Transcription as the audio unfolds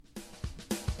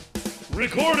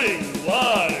Recording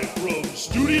live from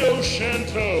Studio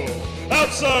Chanteau,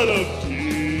 outside of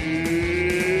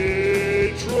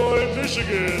Detroit,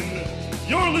 Michigan.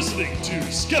 You're listening to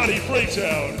Scotty,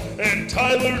 Fraytown, and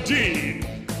Tyler Dean,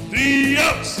 the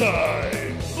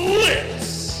Outside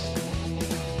Blitz.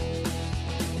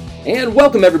 And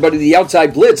welcome everybody to the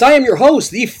Outside Blitz. I am your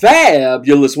host, the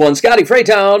fabulous one, Scotty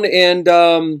Fraytown,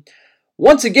 and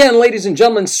once again, ladies and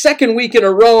gentlemen, second week in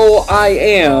a row, I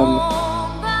am...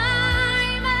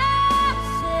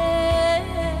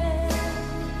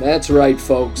 That's right,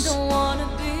 folks.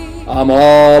 I'm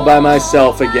all by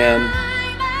myself again.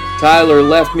 Tyler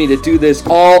left me to do this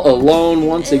all alone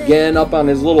once again up on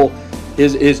his little,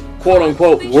 his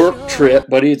quote-unquote work trip,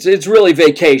 but it's really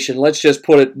vacation. Let's just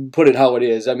put it how it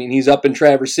is. I mean, he's up in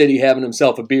Traverse City having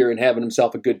himself a beer and having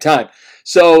himself a good time.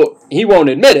 So he won't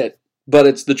admit it, but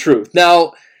it's the truth.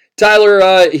 Now,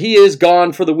 Tyler, he is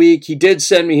gone for the week. He did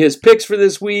send me his picks for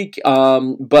this week,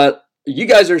 but you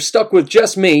guys are stuck with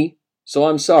just me. So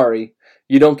I'm sorry,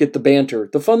 you don't get the banter,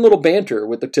 the fun little banter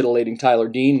with the titillating Tyler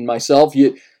Dean and myself.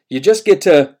 You just get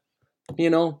to,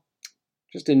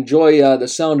 just enjoy the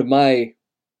sound of my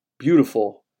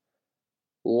beautiful,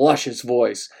 luscious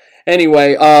voice.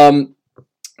 Anyway, fun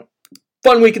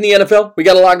week in the NFL. We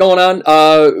got a lot going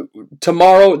on.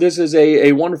 Tomorrow, this is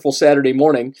a wonderful Saturday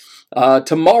morning.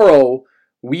 Tomorrow,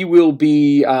 we will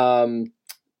be...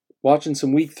 watching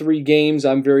some Week 3 games.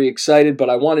 I'm very excited, but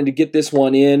I wanted to get this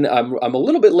one in. I'm a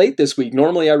little bit late this week.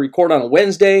 Normally I record on a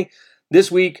Wednesday.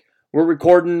 This week we're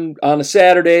recording on a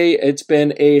Saturday. It's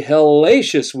been a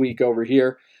hellacious week over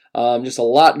here. Just a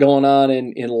lot going on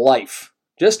in life.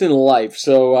 Just in life.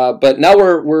 So, but now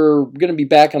we're going to be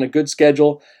back on a good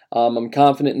schedule. I'm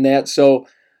confident in that. So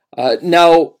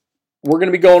now we're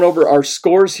going to be going over our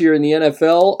scores here in the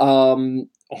NFL.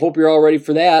 I hope you're all ready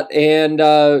for that, and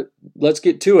let's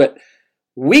get to it.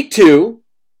 Week 2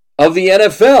 of the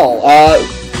NFL.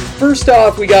 First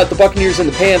off, we got the Buccaneers and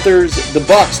the Panthers. The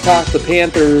Bucs topped the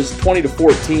Panthers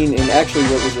 20-14, and actually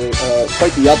what was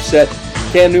quite the upset.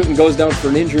 Cam Newton goes down for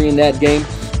an injury in that game.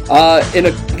 In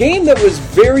a game that was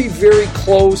very, very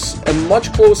close, and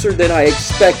much closer than I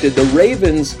expected, the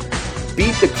Ravens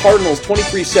beat the Cardinals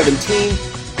 23-17.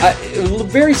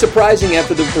 Very surprising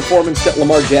after the performance that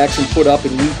Lamar Jackson put up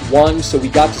in Week 1, so we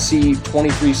got to see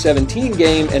 23-17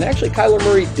 game, and actually Kyler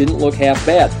Murray didn't look half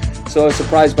bad, so I was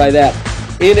surprised by that.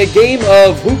 In a game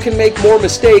of who can make more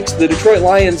mistakes, the Detroit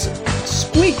Lions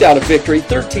squeaked out a victory,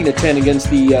 13-10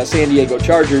 against the San Diego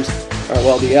Chargers,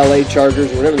 or the LA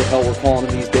Chargers, or whatever the hell we're calling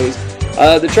them these days.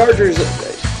 The Chargers,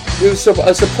 it was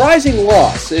a surprising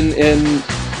loss, and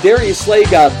Darius Slay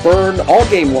got burned all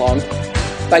game long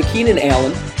by Keenan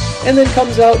Allen, and then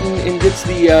comes out and gets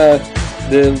the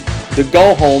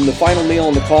go home, the final nail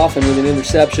in the coffin with an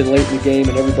interception late in the game,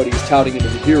 and everybody was touting him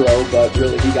as a hero, but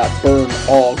really he got burned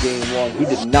all game long. He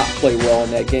did not play well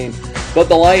in that game. But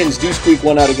the Lions do squeak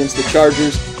one out against the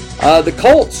Chargers. The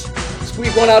Colts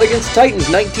squeak one out against the Titans,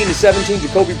 19-17.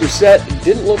 Jacoby Brissett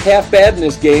didn't look half bad in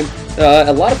this game.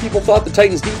 A lot of people thought the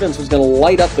Titans defense was going to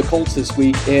light up the Colts this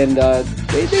week, and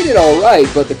they did all right,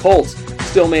 but the Colts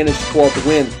still managed to pull out the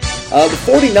win. The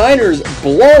 49ers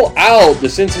blow out the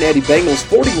Cincinnati Bengals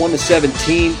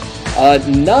 41-17.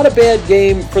 Not a bad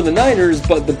game for the Niners,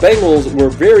 but the Bengals were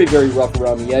very, very rough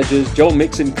around the edges. Joe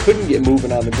Mixon couldn't get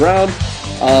moving on the ground,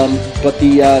 but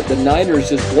the Niners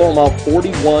just blow them out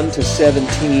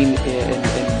 41-17,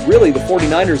 and really the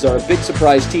 49ers are a big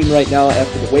surprise team right now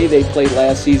after the way they played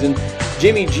last season.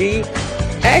 Jimmy G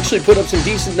actually put up some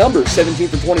decent numbers, 17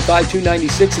 for 25,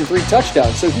 296, and 3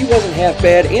 touchdowns. So he wasn't half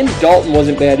bad. Andy Dalton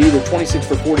wasn't bad either, 26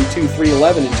 for 42,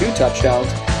 311, and 2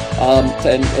 touchdowns.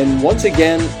 And once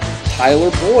again,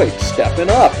 Tyler Boyd stepping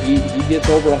up. He gets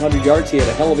over 100 yards. He had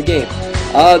a hell of a game.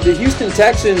 The Houston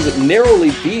Texans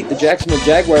narrowly beat the Jacksonville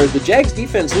Jaguars. The Jags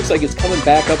defense looks like it's coming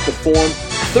back up to form.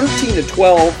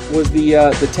 13-12 was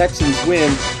the Texans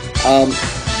win.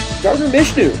 Gardner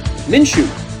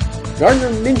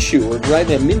Minshew, or right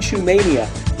there, Minshew Mania,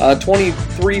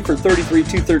 23 for 33,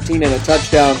 213, and a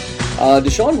touchdown.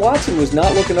 Deshaun Watson was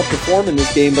not looking up to form in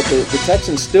this game, but the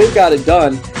Texans still got it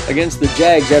done against the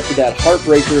Jags after that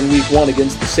heartbreaker in Week 1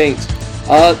 against the Saints.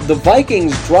 The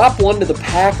Vikings drop one to the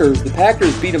Packers. The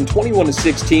Packers beat them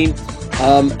 21-16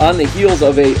 on the heels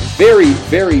of a very,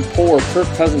 very poor Kirk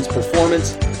Cousins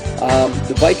performance.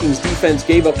 The Vikings defense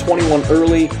gave up 21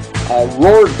 early,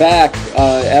 roared back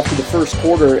after the first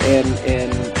quarter, and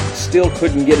still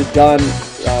couldn't get it done.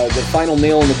 The final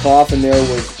nail in the coffin there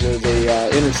was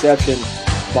a interception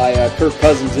by Kirk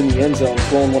Cousins in the end zone,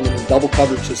 throwing one in double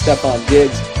coverage to Stephon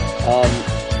Diggs.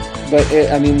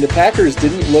 I mean, the Packers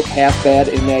didn't look half bad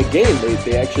in that game.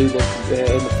 They actually looked,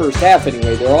 in the first half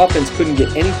anyway, their offense couldn't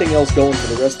get anything else going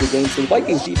for the rest of the game, so the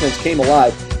Vikings defense came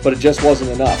alive, but it just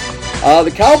wasn't enough.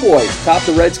 The Cowboys topped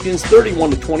the Redskins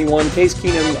 31-21. Case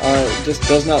Keenum just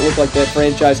does not look like that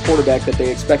franchise quarterback that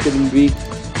they expected him to be.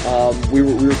 We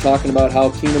were talking about how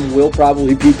Keenum will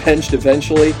probably be benched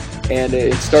eventually, and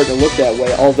it's starting to look that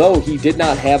way, although he did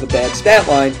not have a bad stat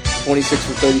line, 26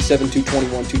 for 37,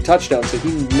 221, 2 touchdowns, so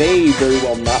he may very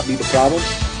well not be the problem.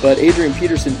 But Adrian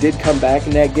Peterson did come back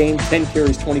in that game, 10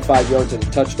 carries, 25 yards, and a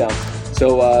touchdown.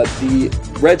 So the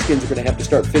Redskins are going to have to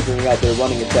start figuring out their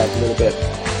running attack a little bit.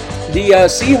 The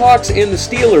Seahawks and the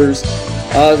Steelers,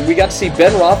 we got to see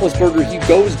Ben Roethlisberger. He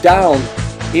goes down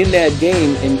in that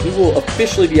game, and he will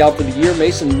officially be out for the year.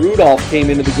 Mason Rudolph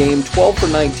came into the game, 12 for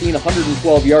 19,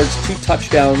 112 yards, 2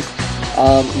 touchdowns.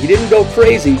 He didn't go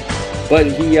crazy, but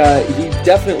he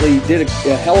definitely did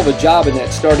a hell of a job in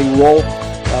that starting role.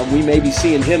 We may be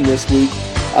seeing him this week.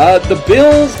 The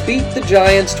Bills beat the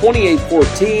Giants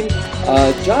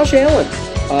 28-14. Josh Allen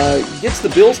gets the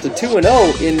Bills to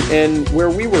 2-0, and where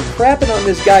we were crapping on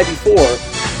this guy before,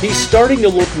 he's starting to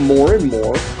look more and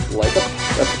more like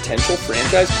a potential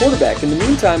franchise quarterback. In the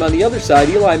meantime, on the other side,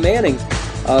 Eli Manning,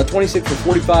 26 for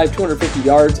 45, 250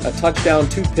 yards, a touchdown,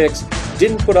 2 picks,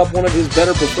 didn't put up one of his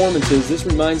better performances. This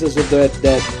reminds us of that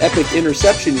epic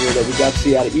interception year that we got to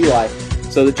see out of Eli.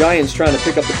 So the Giants trying to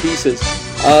pick up the pieces.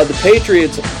 The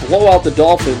Patriots blow out the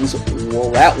Dolphins.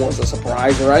 Well, that was a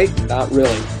surprise, right? Not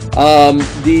really.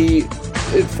 The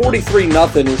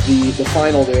 43-0 is the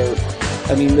final there.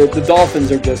 I mean, the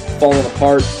Dolphins are just falling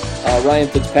apart. Ryan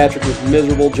Fitzpatrick was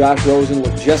miserable. Josh Rosen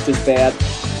looked just as bad.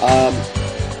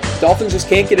 Dolphins just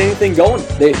can't get anything going.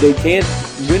 They can't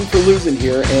win for losing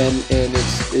here, and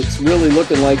it's really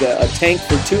looking like a tank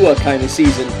for Tua kind of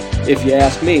season, if you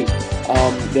ask me.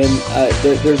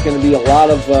 There's going to be a lot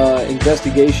of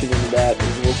investigation into that,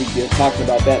 and we'll be talking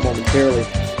about that momentarily.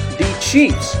 The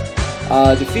Chiefs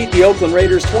defeat the Oakland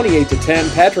Raiders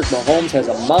 28-10. Patrick Mahomes has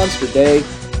a monster day.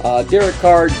 Derek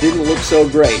Carr didn't look so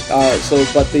great,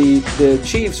 but the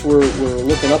Chiefs were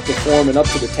looking up to form and up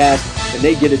to the task, and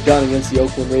they get it done against the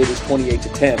Oakland Raiders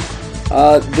 28-10.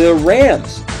 The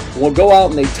Rams will go out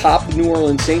and they top the New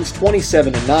Orleans Saints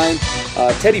 27-9.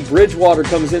 Teddy Bridgewater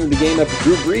comes into the game after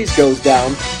Drew Brees goes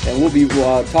down, and we'll be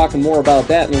talking more about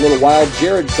that in a little while.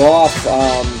 Jared Goff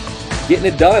getting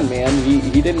it done, man.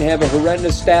 He didn't have a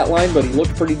horrendous stat line, but he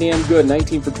looked pretty damn good.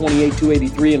 19 for 28,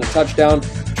 283, and a touchdown,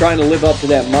 trying to live up to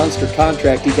that monster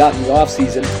contract he got in the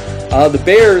offseason. The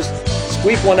Bears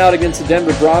squeak one out against the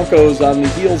Denver Broncos on the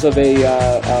heels of a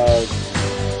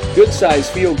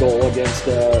good-sized field goal against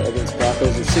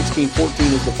Broncos. It's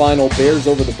 16-14 is the final. Bears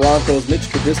over the Broncos. Mitch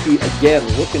Trubisky again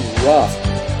looking rough.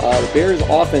 The Bears'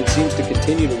 offense seems to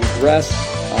continue to regress.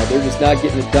 They're just not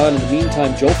getting it done. In the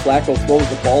meantime, Joe Flacco throws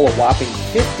the ball a whopping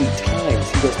 50 times.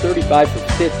 He goes 35 for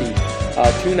 50,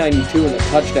 292 and a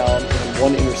touchdown, and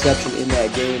 1 interception in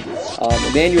that game.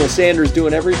 Emmanuel Sanders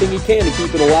doing everything he can to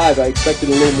keep it alive. I expected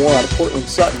a little more out of Cortland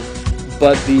Sutton,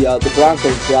 but the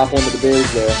Broncos drop one to the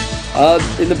Bears there.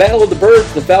 In the Battle of the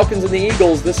Birds, the Falcons and the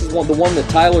Eagles, this is the one that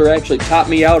Tyler actually topped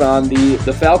me out on.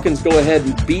 The Falcons go ahead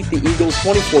and beat the Eagles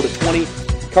 24-20.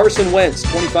 Carson Wentz,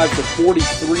 25 for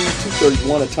 43,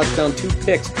 231, a touchdown, 2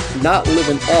 picks, not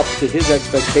living up to his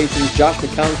expectations. Josh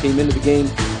McCown came into the game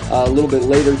a little bit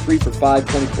later, 3 for 5,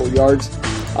 24 yards.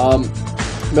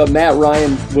 But Matt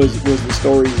Ryan was the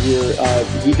story here.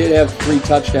 He did have 3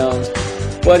 touchdowns,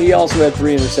 but he also had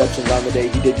 3 interceptions on the day.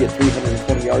 He did get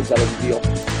 320 yards out of the deal.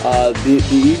 The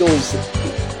Eagles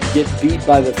get beat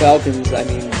by the Falcons. I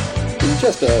mean, it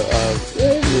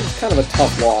was kind of a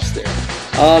tough loss there.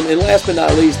 And last but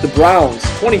not least, the Browns,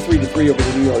 23-3 over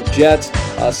the New York Jets.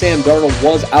 Sam Darnold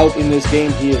was out in this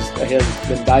game. He has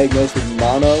been diagnosed with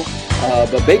mono.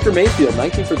 But Baker Mayfield,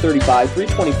 19 for 35,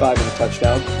 325 and a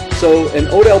touchdown. And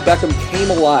Odell Beckham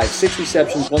came alive, 6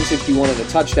 receptions, 161 and a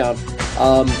touchdown.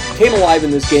 Came alive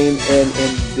in this game, and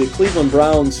the Cleveland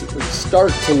Browns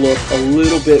start to look a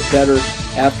little bit better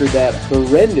after that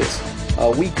horrendous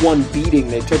Week 1 beating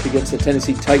they took against the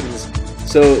Tennessee Titans.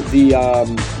 So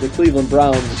the Cleveland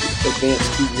Browns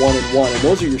advanced to 1-1, and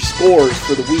those are your scores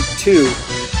for the Week 2.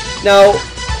 Now,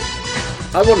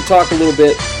 I want to talk a little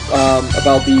bit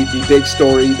about the big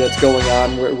story that's going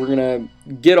on. We're going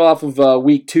to get off of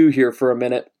Week 2 here for a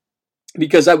minute,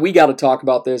 because we got to talk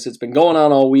about this. It's been going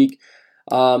on all week.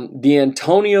 The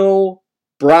Antonio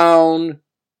Brown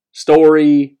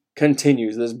story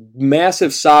continues. This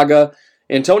massive saga.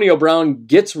 Antonio Brown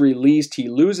gets released. He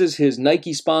loses his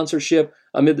Nike sponsorship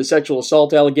amid the sexual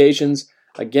assault allegations.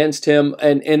 against him.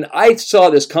 And I saw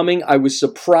this coming. I was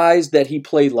surprised that he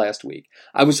played last week.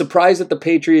 I was surprised that the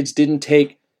Patriots didn't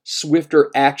take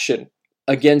swifter action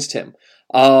against him.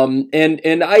 And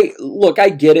I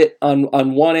get it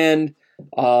on one end.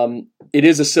 It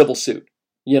is a civil suit.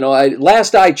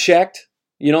 Last I checked,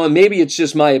 and maybe it's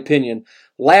just my opinion.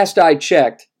 Last I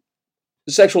checked,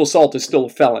 sexual assault is still a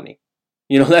felony.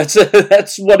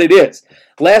 That's what it is.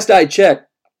 Last I checked,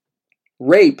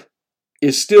 rape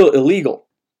is still illegal.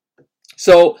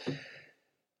 So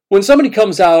when somebody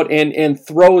comes out and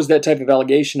throws that type of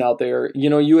allegation out there,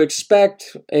 you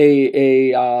expect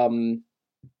a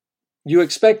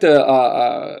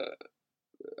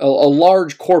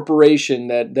large corporation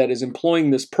that is employing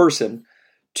this person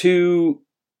to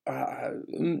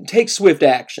take swift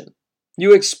action.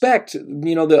 You expect,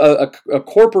 a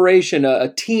corporation,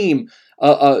 a team,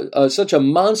 such a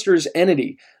monstrous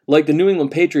entity like the New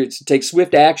England Patriots to take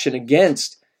swift action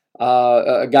against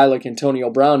a guy like Antonio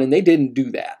Brown, and they didn't do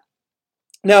that.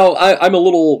 Now, I'm a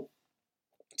little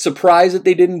surprised that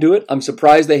they didn't do it. I'm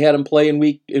surprised they had him play in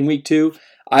week 2.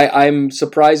 I'm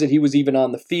surprised that he was even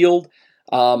on the field.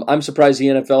 I'm surprised the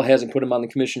NFL hasn't put him on the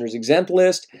commissioner's exempt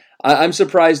list. I'm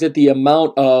surprised at the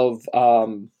amount of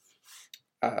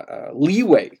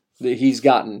leeway that he's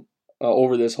gotten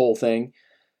over this whole thing.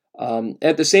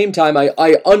 At the same time,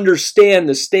 I understand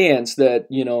the stance that,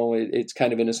 it's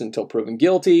kind of innocent until proven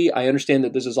guilty. I understand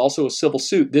that this is also a civil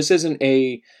suit. This isn't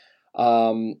a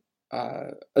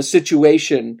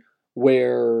situation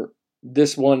where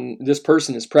this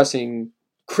person is pressing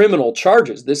criminal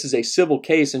charges. This is a civil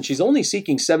case, and she's only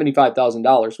seeking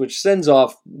 $75,000, which sends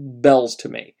off bells to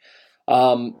me.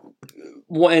 But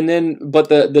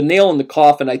the nail in the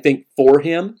coffin, I think, for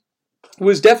him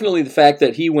was definitely the fact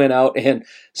that he went out and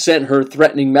sent her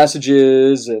threatening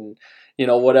messages and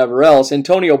whatever else.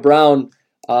 Antonio Brown,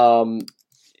 the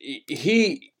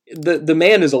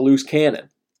man is a loose cannon.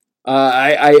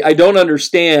 I don't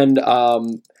understand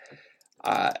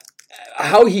how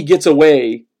he gets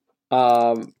away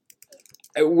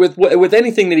with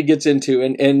anything that he gets into,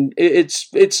 and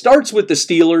it starts with the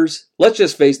Steelers. Let's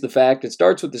just face the fact, it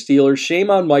starts with the Steelers. Shame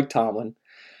on Mike Tomlin.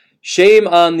 Shame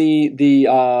on the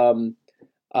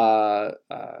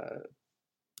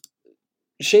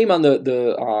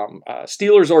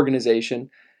Steelers organization.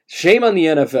 Shame on the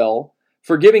NFL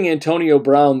for giving Antonio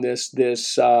Brown this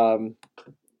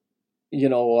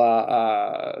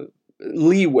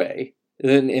leeway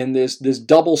and this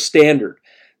double standard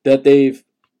that they've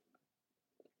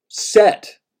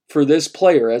set for this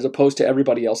player as opposed to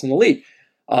everybody else in the league.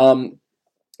 Earlier,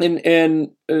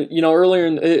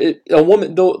 a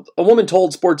woman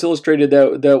told Sports Illustrated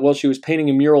that while she was painting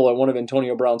a mural at one of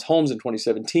Antonio Brown's homes in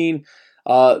 2017,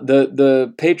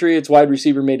 the Patriots wide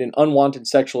receiver made an unwanted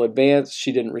sexual advance.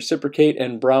 She didn't reciprocate,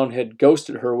 and Brown had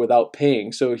ghosted her without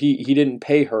paying, so he didn't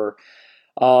pay her.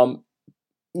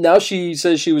 Now she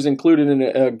says she was included in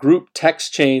a group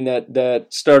text chain that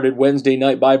started Wednesday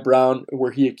night by Brown,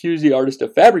 where he accused the artist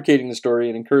of fabricating the story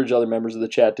and encouraged other members of the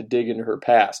chat to dig into her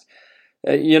past.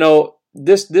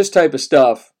 This type of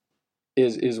stuff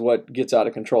is what gets out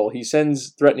of control. He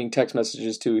sends threatening text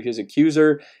messages to his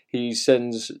accuser. He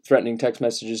sends threatening text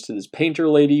messages to this painter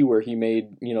lady where he made,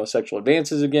 sexual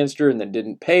advances against her and then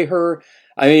didn't pay her.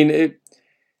 I mean,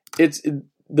 it's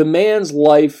the man's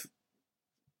life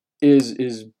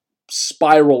is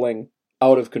spiraling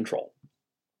out of control.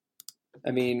 I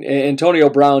mean, Antonio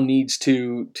Brown needs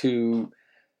to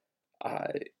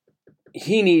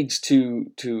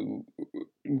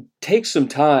take some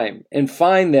time and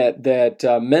find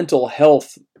that mental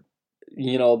health,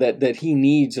 that he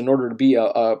needs in order to be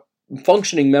a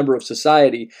functioning member of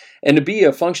society and to be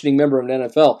a functioning member of an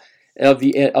NFL. Of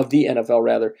the NFL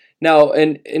rather. Now,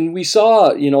 and we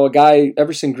saw, a guy,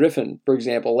 Everson Griffin, for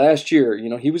example, last year,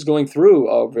 he was going through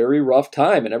a very rough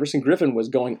time, and Everson Griffin was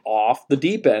going off the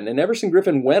deep end, and Everson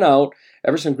Griffin went out,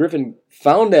 Everson Griffin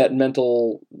found that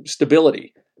mental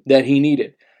stability that he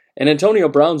needed. And Antonio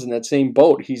Brown's in that same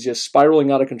boat. He's just spiraling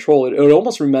out of control. It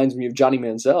almost reminds me of Johnny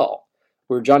Manziel,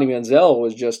 where Johnny Manziel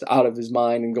was just out of his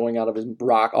mind and going out of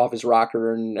off his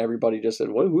rocker, and everybody just said,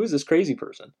 well, who is this crazy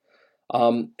person?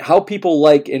 How people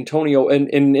like Antonio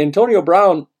and Antonio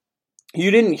Brown, you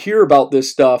didn't hear about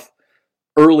this stuff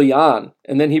early on,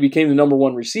 and then he became the number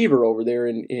one receiver over there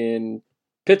in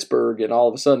Pittsburgh, and all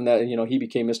of a sudden that he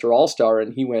became Mr. All-Star,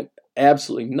 and he went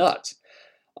absolutely nuts.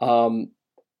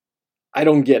 I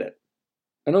don't get it.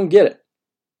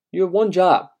 You have one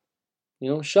job,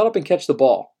 shut up and catch the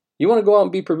ball. You want to go out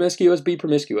and be promiscuous, be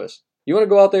promiscuous. You want to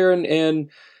go out there and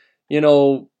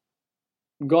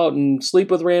go out and sleep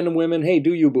with random women, hey,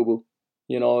 do you, boo-boo.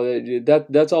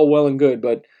 That's all well and good,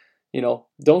 but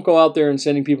don't go out there and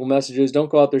sending people messages. Don't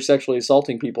go out there sexually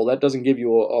assaulting people. That doesn't give you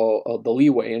the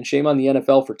leeway. And shame on the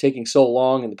NFL for taking so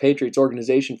long, and the Patriots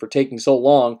organization for taking so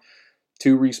long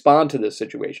to respond to this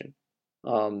situation.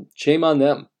 Shame on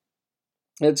them.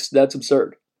 That's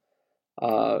absurd.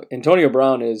 Antonio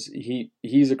Brown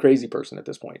he's a crazy person at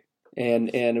this point.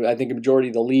 And I think a majority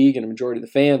of the league and a majority of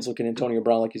the fans look at Antonio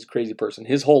Brown like he's a crazy person.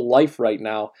 His whole life right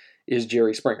now is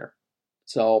Jerry Springer.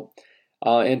 So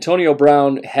Antonio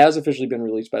Brown has officially been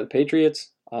released by the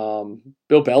Patriots. Bill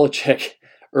Belichick,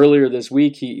 earlier this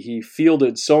week, he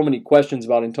fielded so many questions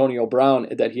about Antonio Brown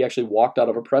that he actually walked out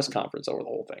of a press conference over the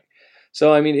whole thing.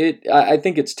 So, I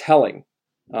think it's telling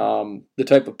the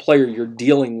type of player you're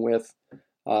dealing with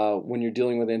when you're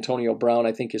dealing with Antonio Brown.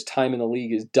 I think his time in the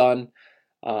league is done.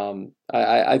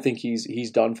 I think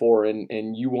he's done for,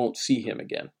 and you won't see him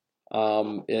again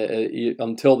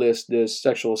until this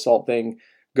sexual assault thing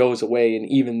goes away. And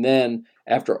even then,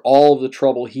 after all of the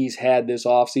trouble he's had this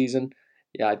offseason,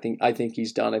 I think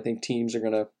he's done. I think teams are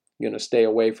gonna stay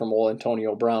away from old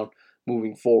Antonio Brown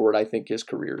moving forward. I think his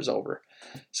career is over.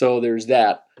 So there's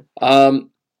that.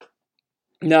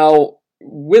 Now,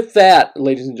 with that,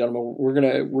 ladies and gentlemen, we're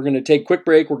gonna take a quick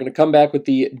break. We're gonna come back with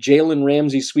the Jalen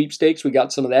Ramsey sweepstakes. We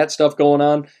got some of that stuff going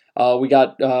on. We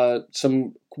got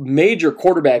some major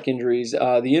quarterback injuries.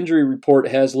 The injury report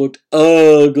has looked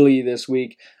ugly this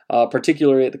week,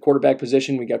 particularly at the quarterback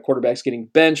position. We got quarterbacks getting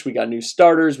benched. We got new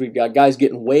starters. We've got guys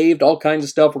getting waived. All kinds of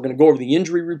stuff. We're gonna go over the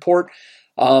injury report.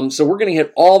 So we're gonna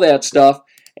hit all that stuff,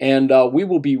 and we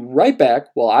will be right back.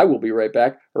 Well, I will be right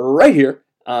back right here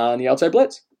on the Outside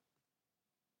Blitz.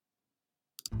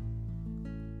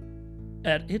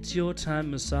 At It's Your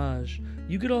Time Massage,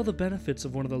 you get all the benefits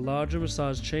of one of the larger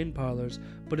massage chain parlors,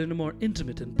 but in a more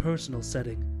intimate and personal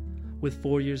setting. With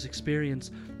 4 years'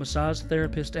 experience, massage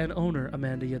therapist and owner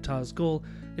Amanda Yatta's goal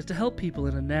is to help people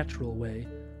in a natural way,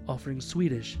 offering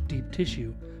Swedish, deep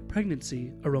tissue,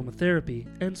 pregnancy, aromatherapy,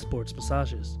 and sports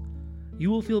massages. You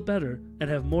will feel better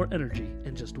and have more energy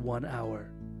in just 1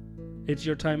 hour. It's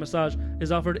Your Time Massage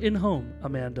is offered in-home,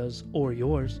 Amanda's or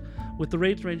yours, with the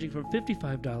rates ranging from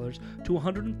 $55 to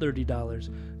 $130.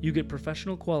 You get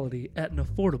professional quality at an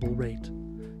affordable rate.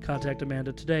 Contact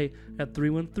Amanda today at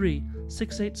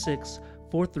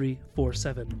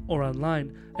 313-686-4347 or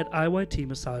online at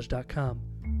iytmassage.com.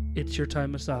 It's Your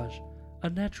Time Massage,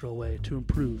 a natural way to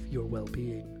improve your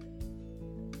well-being.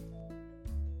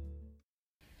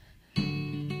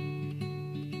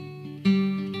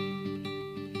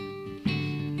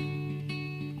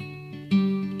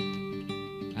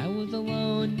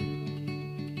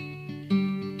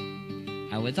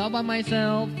 I was all by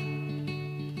myself.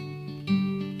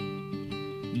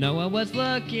 No one was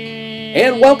looking.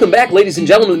 And welcome back, ladies and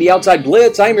gentlemen, to the Outside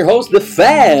Blitz. I am your host, the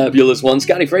fabulous one,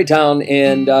 Scotty Fraytown.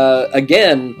 And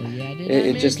again,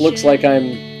 it just looks like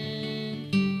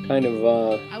I'm kind of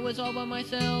I was all by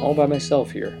myself. All by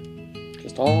myself here.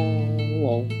 Just all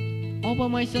alone. All by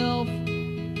myself.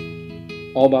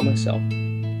 All by myself.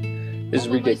 This is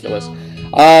ridiculous.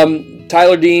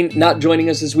 Tyler Dean not joining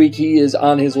us this week. He is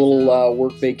on his little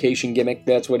work vacation gimmick.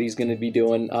 That's what he's going to be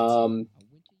doing.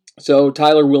 So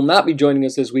Tyler will not be joining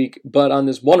us this week, but on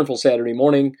this wonderful Saturday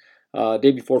morning,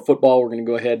 day before football, we're going to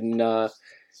go ahead and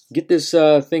get this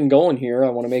thing going here. I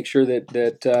want to make sure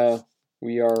that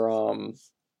we are,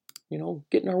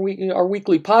 getting our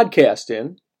weekly podcast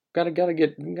in. Got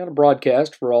to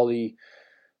broadcast for all the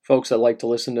folks that like to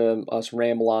listen to us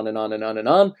ramble on and on and on and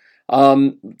on.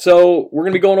 So we're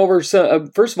going to be going over,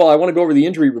 first of all, I want to go over the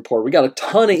injury report. We got a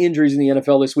ton of injuries in the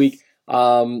NFL this week,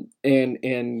 and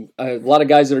a lot of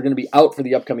guys that are going to be out for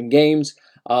the upcoming games,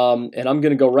 and I'm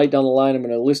going to go right down the line. I'm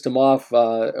going to list them off.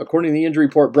 According to the injury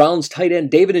report, Browns tight end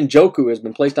David Njoku has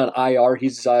been placed on IR.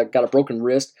 He's got a broken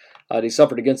wrist that he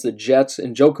suffered against the Jets.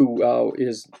 Njoku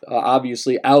is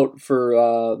obviously out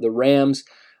for the Rams.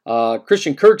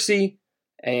 Christian Kirksey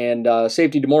and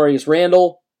safety Demarius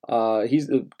Randall. He's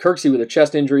Kirksey with a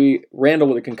chest injury, Randall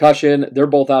with a concussion. They're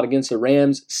both out against the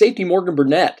Rams. Safety Morgan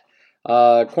Burnett,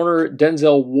 corner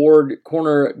Denzel Ward,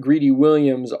 corner Greedy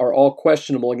Williams are all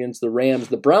questionable against the Rams.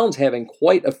 The Browns having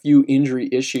quite a few injury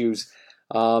issues,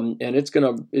 and it's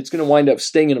gonna wind up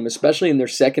stinging them, especially in their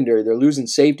secondary. They're losing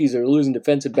safeties, they're losing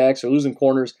defensive backs, they're losing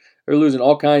corners, they're losing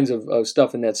all kinds of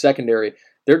stuff in that secondary.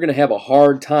 They're gonna have a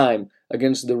hard time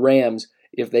against the Rams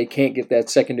if they can't get that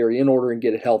secondary in order and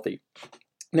get it healthy.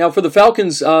 Now, for the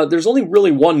Falcons, there's only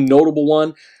really one notable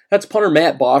one. That's punter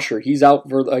Matt Bosher. He's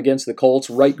out against the Colts,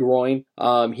 right groin.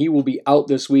 He will be out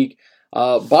this week.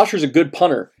 Bosher's a good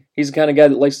punter. He's the kind of guy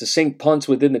that likes to sink punts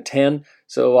within the 10.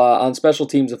 So on special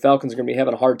teams, the Falcons are going to be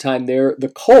having a hard time there. The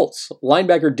Colts,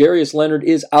 linebacker Darius Leonard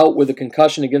is out with a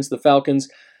concussion against the Falcons.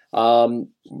 Marlon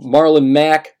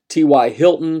Mack, T.Y.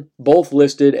 Hilton, both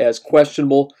listed as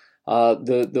questionable.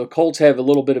 The Colts have a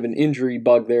little bit of an injury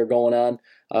bug there going on,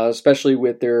 especially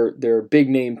with their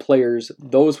big-name players.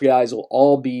 Those guys will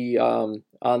all be on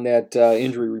that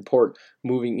injury report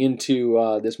moving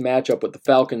into this matchup with the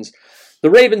Falcons. The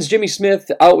Ravens, Jimmy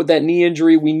Smith out with that knee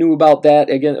injury. We knew about that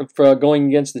again for going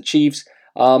against the Chiefs.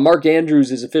 Mark Andrews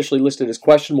is officially listed as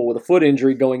questionable with a foot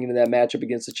injury going into that matchup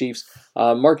against the Chiefs.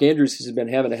 Mark Andrews has been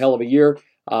having a hell of a year.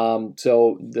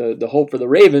 So the hope for the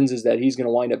Ravens is that he's going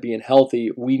to wind up being healthy.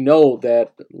 We know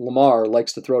that Lamar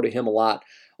likes to throw to him a lot.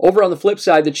 Over on the flip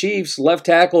side, the Chiefs, left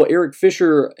tackle Eric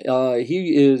Fisher,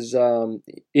 he is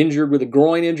injured with a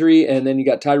groin injury, and then you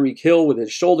got Tyreek Hill with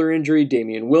his shoulder injury,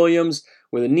 Damian Williams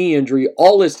with a knee injury,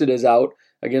 all listed as out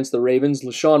against the Ravens.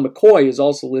 LaShawn McCoy is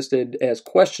also listed as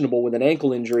questionable with an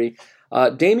ankle injury.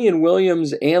 Damian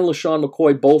Williams and LaShawn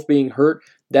McCoy both being hurt.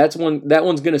 That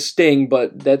one's going to sting,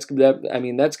 but that's going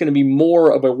to be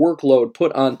more of a workload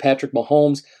put on Patrick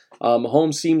Mahomes.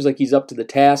 Mahomes seems like he's up to the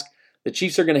task. The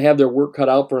Chiefs are going to have their work cut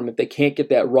out for him if they can't get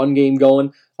that run game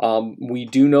going. We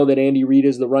do know that Andy Reid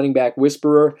is the running back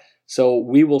whisperer, so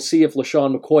we will see if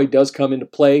LaShawn McCoy does come into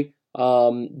play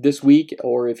this week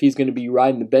or if he's going to be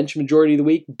riding the bench majority of the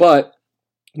week. But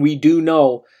we do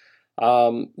know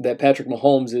that Patrick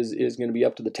Mahomes is going to be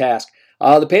up to the task.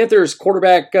 The Panthers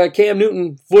quarterback Cam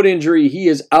Newton, foot injury. He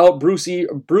is out. Bruce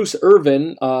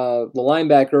Irvin, the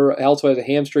linebacker, also has a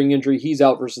hamstring injury. He's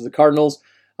out versus the Cardinals.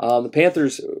 The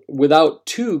Panthers without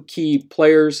two key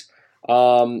players,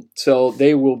 so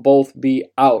they will both be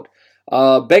out.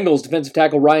 Bengals defensive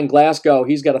tackle Ryan Glasgow,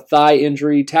 he's got a thigh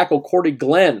injury. Tackle Cordy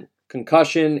Glenn,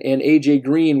 concussion, and A.J.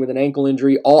 Green with an ankle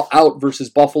injury, all out versus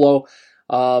Buffalo.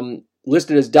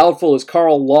 Listed as doubtful is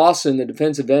Carl Lawson, the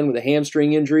defensive end, with a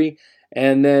hamstring injury.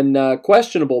 And then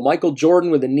questionable, Michael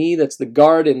Jordan with a knee, that's the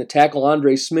guard, and the tackle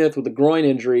Andre Smith with a groin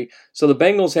injury. So the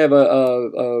Bengals have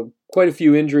quite a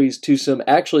few injuries to some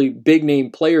actually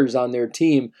big-name players on their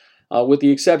team, with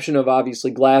the exception of,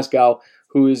 obviously, Glasgow,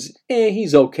 who is,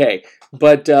 he's okay.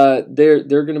 But they're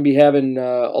going to be having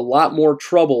a lot more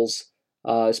troubles,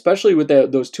 especially with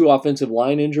those two offensive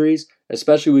line injuries,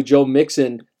 especially with Joe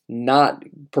Mixon not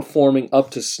performing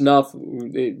up to snuff.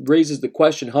 It raises the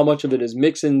question, how much of it is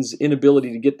Mixon's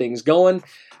inability to get things going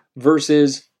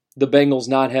versus the Bengals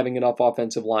not having enough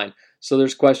offensive line. So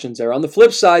there's questions there. On the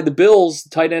flip side, the Bills,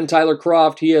 tight end Tyler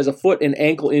Kroft, he has a foot and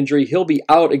ankle injury. He'll be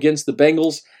out against the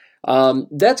Bengals.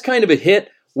 That's kind of a hit.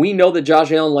 We know that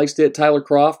Josh Allen likes to hit Tyler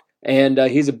Kroft, and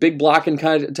he's a big blocking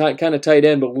kind of tight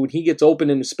end, but when he gets open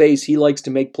into space, he likes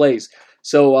to make plays.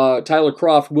 So Tyler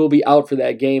Kroft will be out for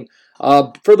that game.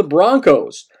 For the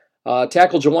Broncos,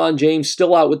 tackle Jawan James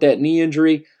still out with that knee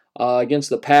injury against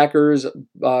the Packers.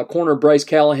 Corner Bryce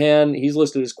Callahan, he's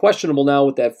listed as questionable now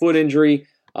with that foot injury.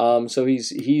 So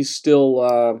he's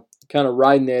still kind of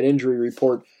riding that injury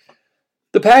report.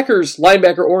 The Packers,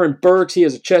 linebacker Oren Burks, he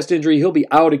has a chest injury. He'll be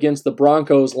out against the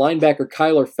Broncos. Linebacker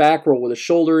Kyler Fackrell with a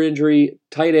shoulder injury.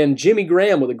 Tight end Jimmy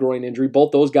Graham with a groin injury.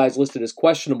 Both those guys listed as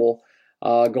questionable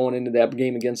going into that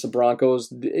game against the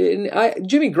Broncos.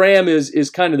 Jimmy Graham is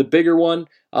kind of the bigger one.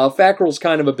 Fackrell's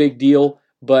kind of a big deal,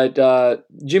 but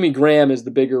Jimmy Graham is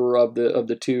the bigger of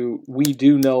the two. We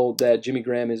do know that Jimmy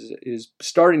Graham is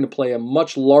starting to play a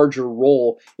much larger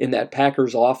role in that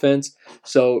Packers offense.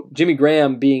 So Jimmy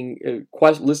Graham being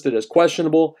listed as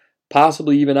questionable,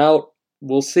 possibly even out,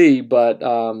 we'll see. But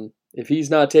if he's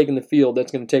not taking the field,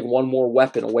 that's going to take one more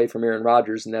weapon away from Aaron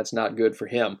Rodgers, and that's not good for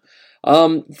him.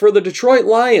 For the Detroit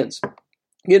Lions,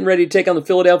 getting ready to take on the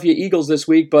Philadelphia Eagles this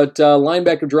week, but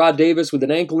linebacker Gerard Davis with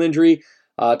an ankle injury,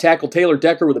 tackle Taylor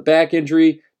Decker with a back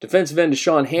injury, defensive end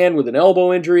Deshaun Hand with an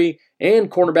elbow injury,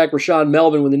 and cornerback Rashawn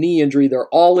Melvin with a knee injury. They're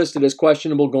all listed as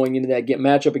questionable going into that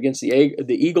matchup against the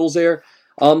Eagles there.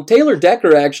 Taylor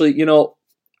Decker, actually,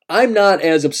 I'm not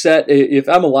as upset if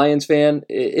I'm a Lions fan.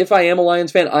 If I am a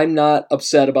Lions fan, I'm not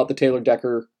upset about the Taylor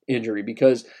Decker injury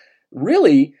because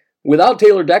really, without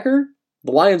Taylor Decker,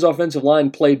 the Lions' offensive line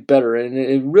played better, and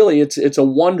it's a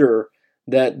wonder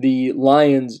that the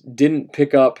Lions didn't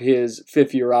pick up his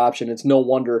fifth-year option. It's no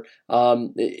wonder.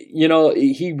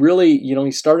 He really,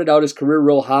 he started out his career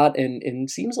real hot, and it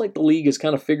seems like the league has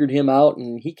kind of figured him out,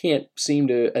 and he can't seem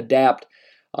to adapt.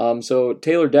 So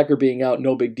Taylor Decker being out,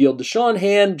 no big deal. Deshaun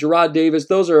Hand, Gerard Davis,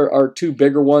 those are two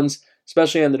bigger ones,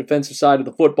 especially on the defensive side of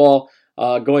the football.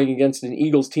 Going against an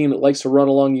Eagles team that likes to run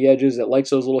along the edges, that likes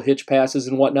those little hitch passes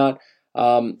and whatnot.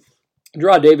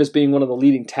 Gerard Davis being one of the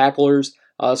leading tacklers.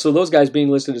 So those guys being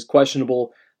listed as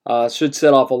questionable. Should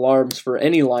set off alarms for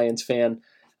any Lions fan.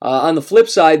 On the flip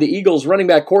side, the Eagles running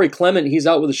back Corey Clement, he's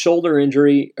out with a shoulder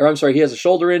injury. He has a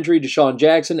shoulder injury. Deshaun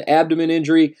Jackson, abdomen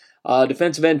injury.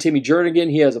 Defensive end Timmy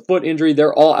Jernigan, he has a foot injury.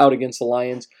 They're all out against the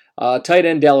Lions. Tight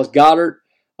end Dallas Goedert,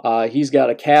 he's got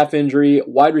a calf injury.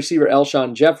 Wide receiver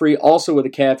Alshon Jeffrey, also with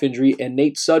a calf injury. And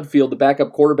Nate Sudfeld, the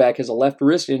backup quarterback, has a left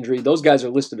wrist injury. Those guys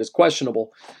are listed as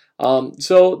questionable.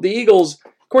 So the Eagles,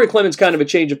 Corey Clement's kind of a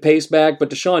change of pace back, but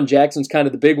Deshaun Jackson's kind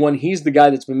of the big one. He's the guy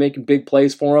that's been making big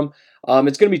plays for him.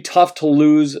 It's going to be tough to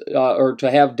lose or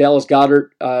to have Dallas Goedert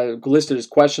listed as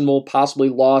questionable, possibly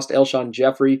lost Alshon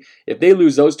Jeffrey. If they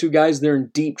lose those two guys, they're in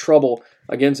deep trouble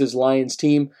against this Lions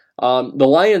team. The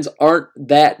Lions aren't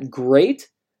that great,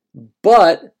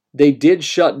 but they did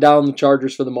shut down the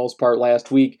Chargers for the most part last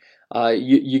week.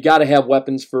 You got to have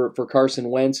weapons for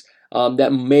Carson Wentz.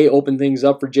 That may open things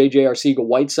up for J.J.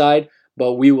 Arcega-Whiteside,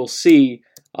 but we will see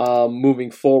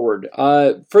moving forward.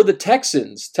 For the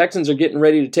Texans are getting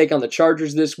ready to take on the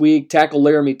Chargers this week. Tackle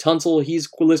Laramie Tunsil, he's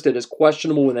listed as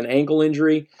questionable with an ankle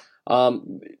injury.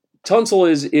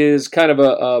 Tunsil is kind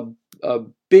of a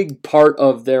big part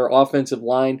of their offensive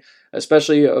line,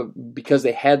 especially because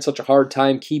they had such a hard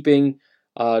time keeping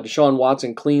Deshaun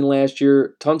Watson clean last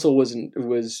year. Tunsil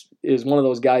is one of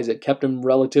those guys that kept him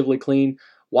relatively clean.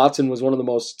 Watson was one of the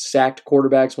most sacked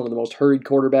quarterbacks, one of the most hurried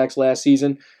quarterbacks last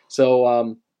season.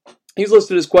 So he's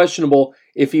listed as questionable.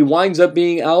 If he winds up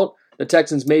being out, the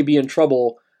Texans may be in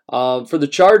trouble. For the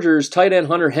Chargers, tight end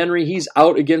Hunter Henry, he's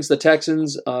out against the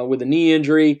Texans with a knee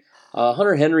injury.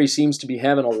 Hunter Henry seems to be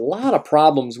having a lot of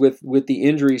problems with the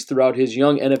injuries throughout his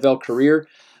young NFL career.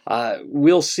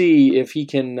 We'll see if he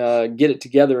can get it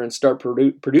together and start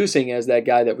producing as that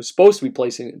guy that was supposed to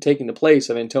be taking the place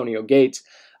of Antonio Gates.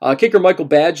 Kicker Michael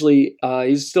Badgley,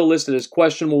 he's still listed as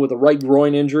questionable with a right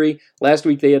groin injury. Last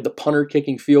week they had the punter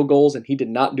kicking field goals, and he did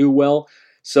not do well.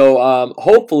 So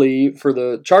hopefully, for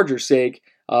the Chargers' sake,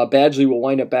 Badgley will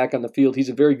wind up back on the field. He's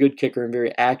a very good kicker and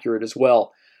very accurate as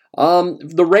well.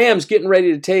 The Rams getting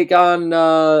ready to take on...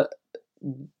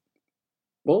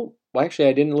 Well, actually,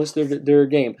 I didn't list their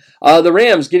game. The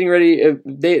Rams getting ready.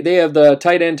 They have the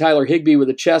tight end Tyler Higbee with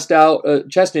a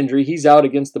chest injury. He's out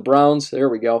against the Browns. There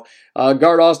we go.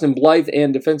 Guard Austin Blythe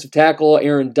and defensive tackle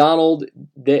Aaron Donald.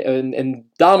 And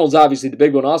Donald's obviously the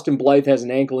big one. Austin Blythe has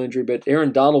an ankle injury, but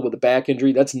Aaron Donald with a back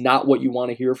injury. That's not what you want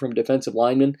to hear from a defensive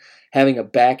lineman, having a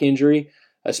back injury,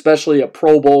 especially a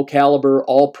Pro Bowl caliber,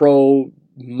 All-Pro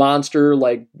monster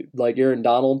like Aaron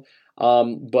Donald.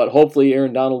 But hopefully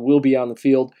Aaron Donald will be on the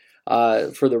field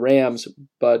for the Rams,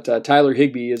 but Tyler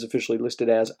Higbee is officially listed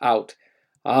as out.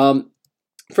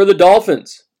 For the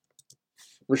Dolphins,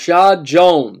 Rashad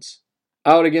Jones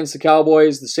out against the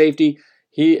Cowboys, the safety.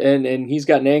 He's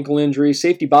got an ankle injury.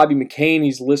 Safety Bobby McCain,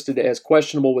 he's listed as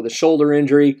questionable with a shoulder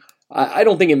injury. I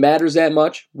don't think it matters that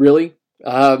much, really.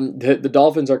 The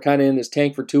Dolphins are kind of in this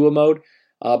tank for Tua mode.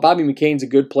 Bobby McCain's a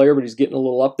good player, but he's getting a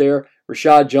little up there.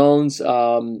 Rashad Jones,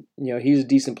 he's a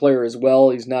decent player as well.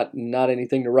 He's not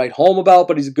anything to write home about,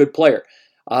 but he's a good player.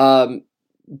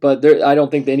 But I don't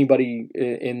think that anybody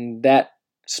in that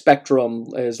spectrum,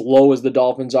 as low as the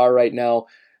Dolphins are right now,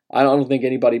 I don't think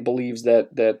anybody believes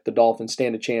that the Dolphins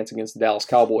stand a chance against the Dallas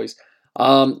Cowboys.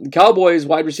 Cowboys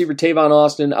wide receiver Tavon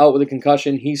Austin out with a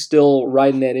concussion. He's still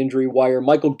riding that injury wire.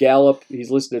 Michael Gallup, he's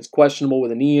listed as questionable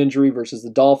with a knee injury versus the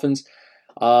Dolphins.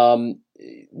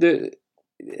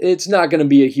 It's not going to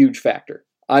be a huge factor.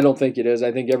 I don't think it is.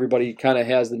 I think everybody kind of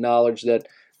has the knowledge that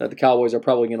the Cowboys are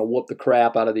probably going to whoop the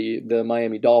crap out of the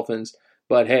Miami Dolphins.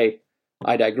 But hey,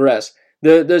 I digress.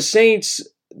 The Saints,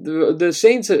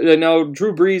 now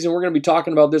Drew Brees, and we're going to be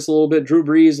talking about this a little bit. Drew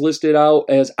Brees listed out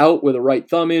with a right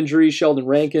thumb injury. Sheldon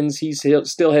Rankins, he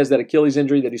still has that Achilles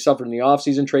injury that he suffered in the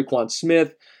offseason. Traquan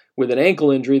Smith with an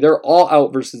ankle injury. They're all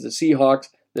out versus the Seahawks.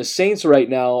 The Saints right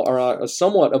now are on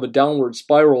somewhat of a downward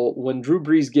spiral. When Drew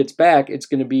Brees gets back, it's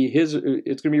going to be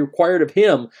required of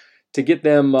him to get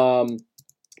them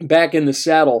back in the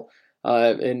saddle,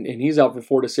 and he's out for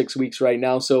 4 to 6 weeks right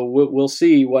now. So we'll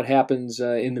see what happens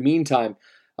in the meantime.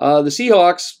 The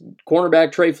Seahawks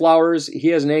cornerback Trey Flowers, he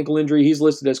has an ankle injury. He's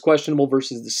listed as questionable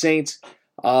versus the Saints.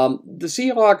 The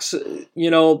Seahawks,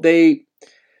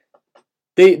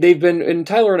 They've been, and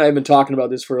Tyler and I have been talking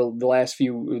about this for the last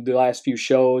few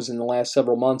shows and the last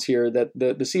several months here, that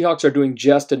the Seahawks are doing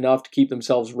just enough to keep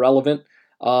themselves relevant.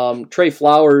 Trey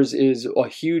Flowers is a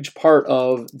huge part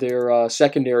of their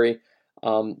secondary.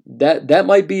 That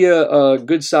might be a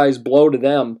good sized blow to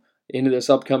them into this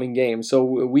upcoming game. So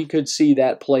we could see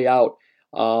that play out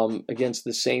against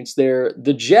the Saints there.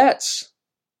 The Jets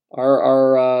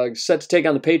are set to take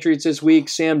on the Patriots this week.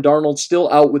 Sam Darnold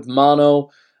still out with mono.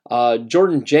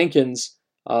 Jordan Jenkins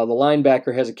The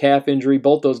linebacker has a calf injury.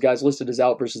 Both those guys listed as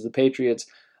out versus the Patriots.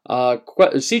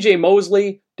 C.J.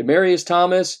 Mosley, Demaryius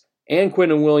Thomas, and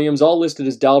Quinnen Williams all listed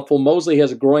as doubtful. Mosley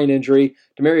has a groin injury.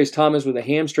 Demaryius Thomas with a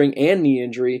hamstring and knee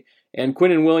injury. And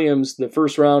Quinnen Williams, the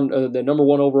first round, the number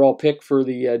 1 overall pick for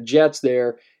the Jets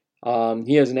there,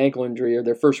 he has an ankle injury, or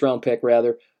their first round pick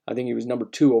rather. I think he was number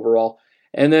 2 overall.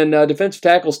 And then defensive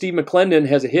tackle Steve McClendon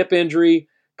has a hip injury.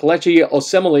 Kelechi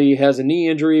Osemele has a knee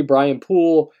injury. Brian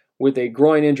Poole with a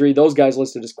groin injury. Those guys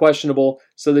listed as questionable.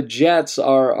 So the Jets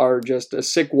are just a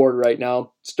sick ward right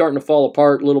now, starting to fall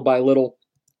apart little by little.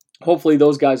 Hopefully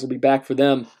those guys will be back for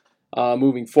them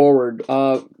moving forward.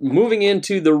 Moving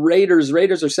into the Raiders.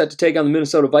 Raiders are set to take on the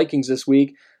Minnesota Vikings this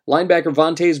week. Linebacker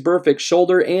Vontaze Burfict,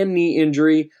 shoulder and knee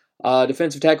injury.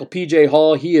 Defensive tackle P.J.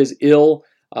 Hall, he is ill.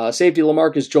 Safety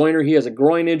Lamarcus Joyner, he has a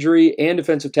groin injury. And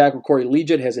defensive tackle Corey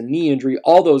Liuget has a knee injury.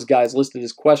 All those guys listed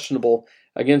as questionable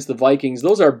against the Vikings.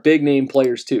 Those are big name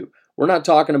players too. We're not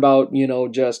talking about,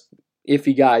 just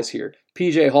iffy guys here.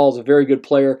 P.J. Hall is a very good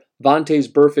player.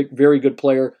 Vontaze Burfict, very good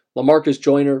player. Lamarcus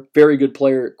Joyner, very good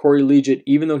player. Corey Liuget,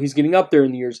 even though he's getting up there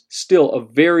in the years, still a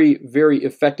very, very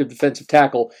effective defensive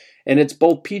tackle. And it's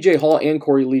both P.J. Hall and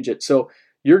Corey Liuget. So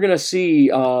you're going to see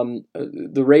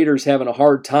the Raiders having a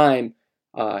hard time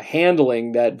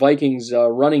handling that Vikings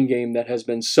running game that has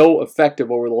been so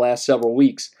effective over the last several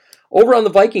weeks. Over on the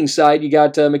Vikings side, you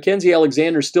got Mackenzie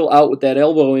Alexander still out with that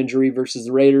elbow injury versus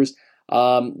the Raiders.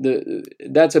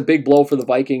 That's a big blow for the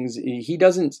Vikings.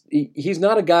 He's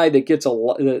not a guy that gets a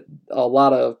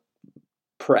lot of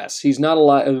press.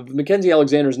 Mackenzie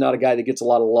Alexander is not a guy that gets a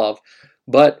lot of love,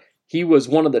 but he was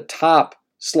one of the top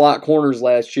slot corners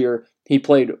last year. He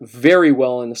played very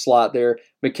well in the slot there.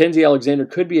 Mackenzie Alexander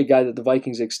could be a guy that the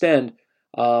Vikings extend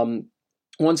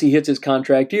once he hits his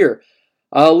contract year.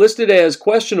 Listed as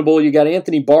questionable, you got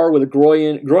Anthony Barr with a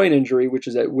groin injury, which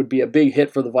would be a big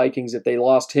hit for the Vikings if they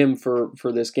lost him for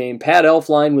this game. Pat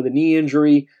Elflein with a knee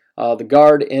injury, the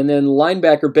guard, and then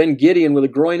linebacker Ben Gideon with a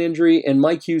groin injury, and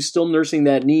Mike Hughes still nursing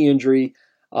that knee injury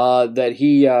that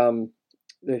he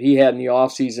had in the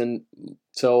offseason.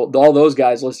 So all those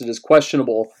guys listed as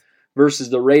questionable versus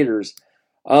the Raiders.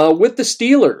 With the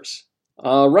Steelers,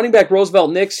 running back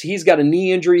Roosevelt Nix, he's got a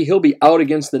knee injury. He'll be out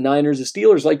against the Niners. The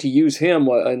Steelers like to use him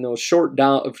in those short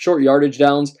yardage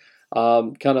downs,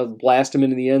 kind of blast him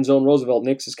into the end zone. Roosevelt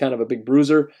Nix is kind of a big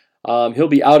bruiser. He'll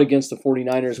be out against the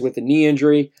 49ers with a knee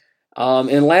injury.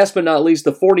 And last but not least,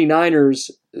 the 49ers,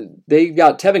 they've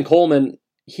got Tevin Coleman.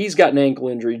 He's got an ankle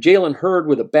injury. Jalen Hurd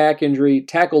with a back injury.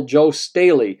 Tackle Joe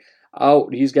Staley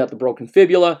out. He's got the broken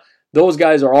fibula. Those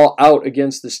guys are all out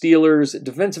against the Steelers.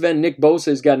 Defensive end Nick Bosa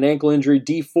has got an ankle injury.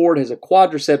 Dee Ford has a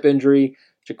quadricep injury.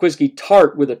 Jaquiski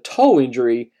Tart with a toe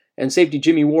injury. And safety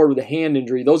Jimmy Ward with a hand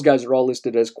injury. Those guys are all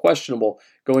listed as questionable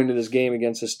going to this game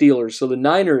against the Steelers. So the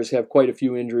Niners have quite a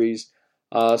few injuries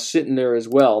sitting there as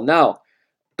well. Now,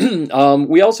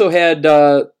 we also had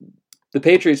the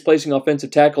Patriots placing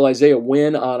offensive tackle Isaiah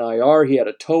Wynn on IR. He had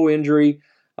a toe injury,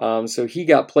 so he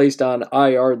got placed on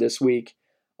IR this week.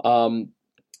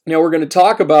 Now we're going to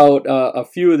talk about a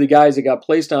few of the guys that got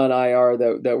placed on IR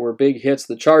that were big hits.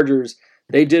 The Chargers,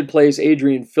 they did place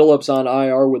Adrian Phillips on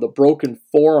IR with a broken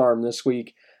forearm this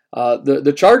week.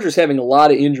 The Chargers having a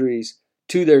lot of injuries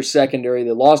to their secondary.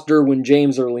 They lost Derwin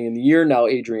James early in the year. Now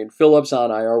Adrian Phillips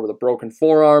on IR with a broken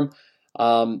forearm.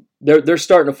 They're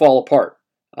starting to fall apart.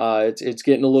 It's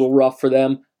getting a little rough for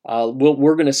them.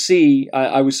 We're going to see.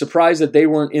 I was surprised that they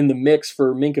weren't in the mix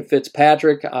for Minkah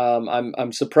Fitzpatrick.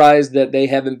 I'm surprised that they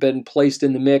haven't been placed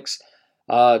in the mix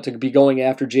to be going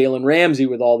after Jalen Ramsey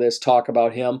with all this talk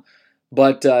about him.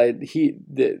 But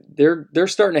they're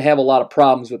starting to have a lot of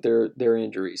problems with their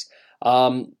injuries.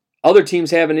 Other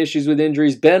teams having issues with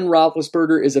injuries. Ben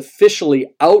Roethlisberger is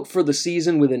officially out for the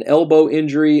season with an elbow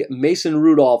injury. Mason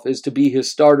Rudolph is to be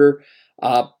his starter.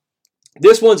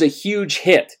 This one's a huge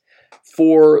hit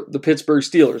for the Pittsburgh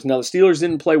Steelers. Now, the Steelers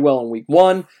didn't play well in week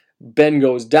 1. Ben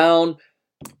goes down.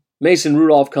 Mason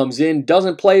Rudolph comes in,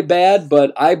 doesn't play bad,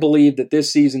 but I believe that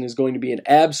this season is going to be an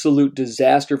absolute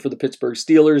disaster for the Pittsburgh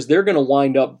Steelers. They're going to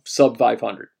wind up sub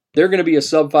 500. They're going to be a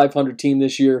sub 500 team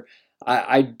this year.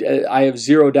 I have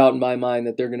zero doubt in my mind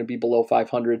that they're going to be below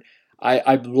 500.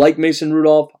 I like Mason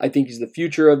Rudolph. I think he's the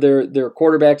future of their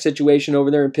quarterback situation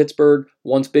over there in Pittsburgh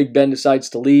once Big Ben decides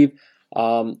to leave.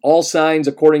 All signs,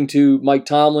 according to Mike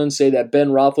Tomlin, say that Ben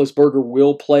Roethlisberger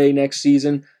will play next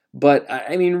season. But,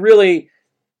 I mean, really,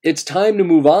 it's time to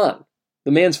move on.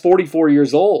 The man's 44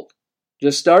 years old.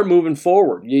 Just start moving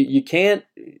forward. You can't,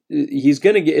 he's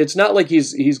going to get, it's not like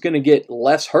he's going to get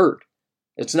less hurt.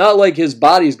 It's not like his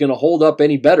body's going to hold up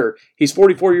any better. He's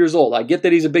 44 years old. I get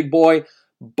that he's a big boy,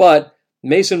 but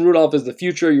Mason Rudolph is the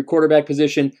future of your quarterback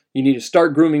position. You need to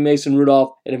start grooming Mason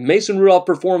Rudolph. And if Mason Rudolph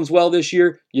performs well this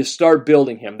year, you start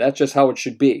building him. That's just how it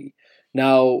should be.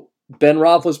 Now, Ben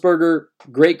Roethlisberger,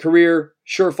 great career,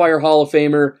 surefire Hall of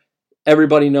Famer.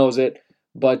 Everybody knows it.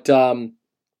 But,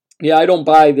 yeah, I don't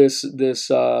buy this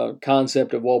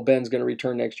concept of, well, Ben's going to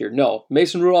return next year. No,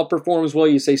 Mason Rudolph performs well.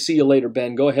 You say, see you later,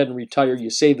 Ben. Go ahead and retire. You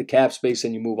save the cap space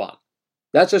and you move on.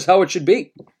 That's just how it should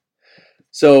be.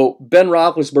 So Ben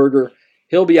Roethlisberger,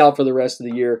 he'll be out for the rest of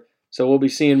the year. So we'll be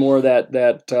seeing more of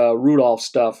that Rudolph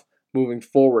stuff moving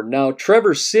forward. Now,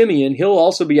 Trevor Siemian, he'll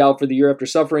also be out for the year after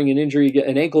suffering an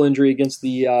ankle injury against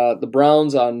the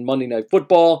Browns on Monday Night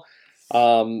Football.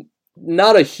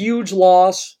 Not a huge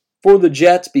loss for the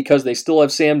Jets because they still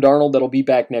have Sam Darnold that'll be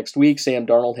back next week. Sam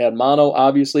Darnold had mono,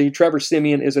 obviously. Trevor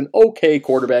Siemian is an okay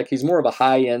quarterback. He's more of a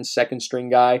high-end second-string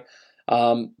guy.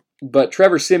 But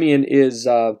Trevor Siemian is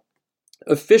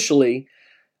officially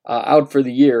out for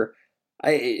the year.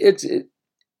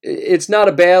 It's not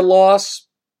a bad loss,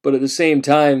 but at the same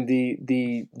time,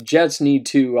 the Jets need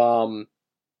to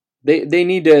they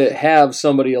need to have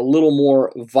somebody a little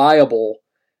more viable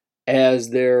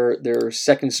as their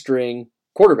second-string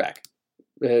quarterback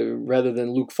rather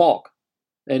than Luke Falk.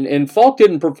 And Falk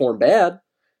didn't perform bad,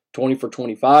 20 for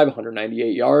 25,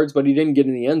 198 yards, but he didn't get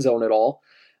in the end zone at all.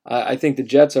 I think the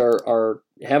Jets are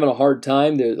having a hard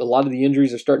time. A lot of the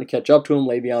injuries are starting to catch up to them.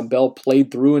 Le'Veon Bell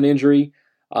played through an injury.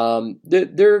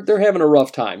 They're having a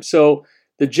rough time. So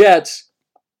the Jets,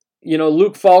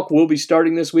 Luke Falk will be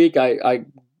starting this week. My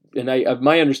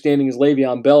understanding is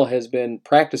Le'Veon Bell has been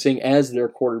practicing as their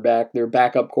quarterback, their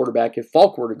backup quarterback, if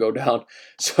Falk were to go down.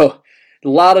 So a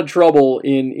lot of trouble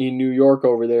in New York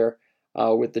over there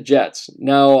with the Jets.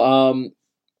 Now,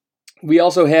 we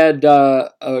also had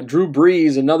Drew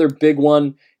Brees, another big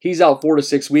one. He's out 4 to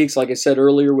 6 weeks, like I said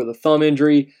earlier, with a thumb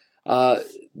injury.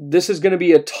 This is going to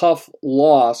be a tough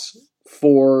loss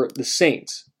for the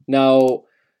Saints. Now,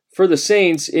 for the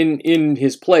Saints, in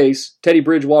his place, Teddy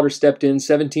Bridgewater stepped in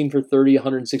 17 for 30,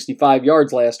 165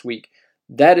 yards last week.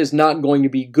 That is not going to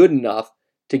be good enough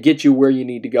to get you where you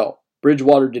need to go.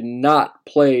 Bridgewater did not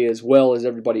play as well as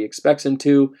everybody expects him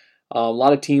to. A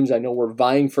lot of teams I know were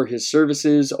vying for his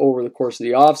services over the course of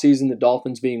the offseason, the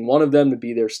Dolphins being one of them to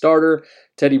be their starter.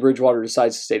 Teddy Bridgewater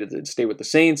decides to stay with the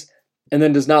Saints and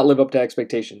then does not live up to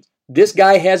expectations. This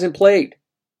guy hasn't played.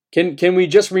 Can we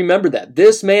just remember that?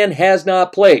 This man has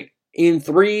not played in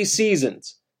 3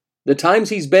 seasons. The times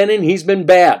he's been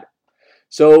bad.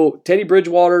 So Teddy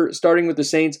Bridgewater starting with the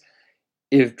Saints,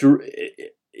 if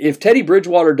Teddy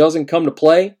Bridgewater doesn't come to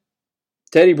play,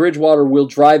 Teddy Bridgewater will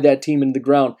drive that team into the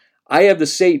ground. I have the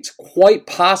Saints quite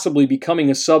possibly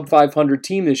becoming a sub-500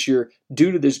 team this year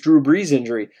due to this Drew Brees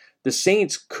injury. The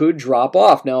Saints could drop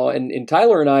off. Now, and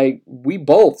Tyler and I, we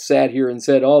both sat here and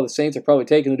said, the Saints are probably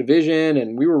taking the division,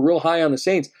 and we were real high on the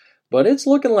Saints. But it's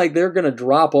looking like they're going to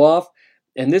drop off,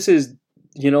 and this is,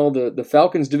 the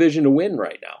Falcons' division to win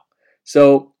right now.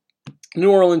 So,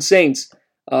 New Orleans Saints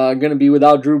going to be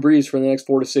without Drew Brees for the next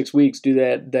 4 to 6 weeks due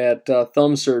to that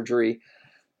thumb surgery.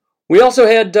 We also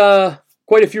had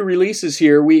quite a few releases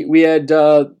here. We had,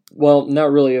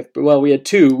 not really. We had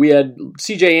 2. We had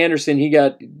C.J. Anderson. He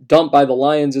got dumped by the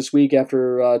Lions this week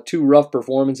after 2 rough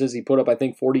performances. He put up,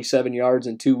 47 yards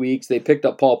in 2 weeks. They picked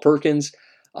up Paul Perkins.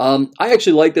 I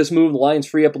actually like this move. The Lions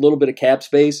free up a little bit of cap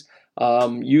space.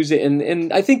 Use it,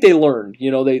 and I think they learned.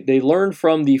 They learned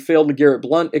from the failed LeGarrette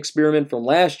Blount experiment from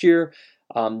last year.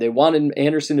 They wanted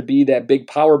Anderson to be that big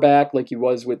power back like he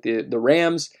was with the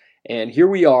Rams, and here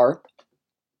we are.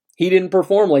 He didn't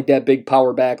perform like that big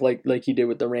power back like he did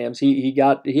with the Rams. He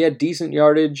had decent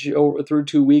yardage through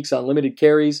 2 weeks on limited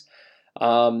carries,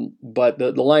 but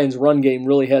the Lions' run game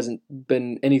really hasn't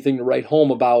been anything to write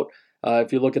home about.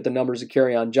 If you look at the numbers of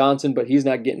Kerryon Johnson, but he's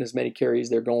not getting as many carries.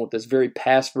 They're going with this very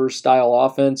pass-first style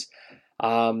offense.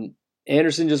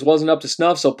 Anderson just wasn't up to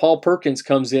snuff, so Paul Perkins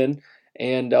comes in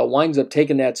and winds up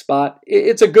taking that spot.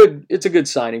 It's a good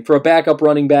signing for a backup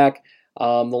running back. The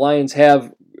Lions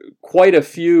have quite a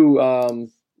few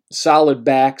solid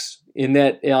backs on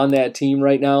that team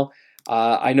right now.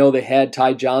 I know they had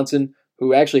Ty Johnson,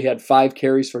 who actually had 5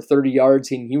 carries for 30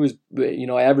 yards, and he was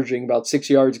averaging about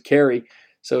 6 yards a carry.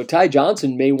 So Ty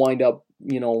Johnson may wind up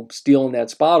stealing that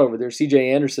spot over there.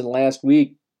 C.J. Anderson last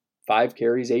week, 5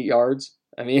 carries, 8 yards.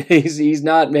 I mean, he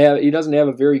doesn't have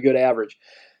a very good average.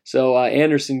 So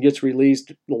Anderson gets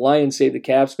released. The Lions save the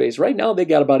cap space. Right now they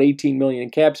got about $18 million in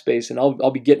cap space, and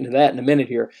I'll be getting to that in a minute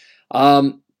here.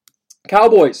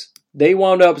 Cowboys, they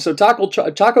wound up. So Taco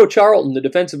Charlton, the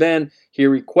defensive end, he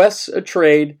requests a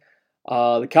trade.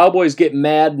 The Cowboys get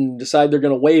mad and decide they're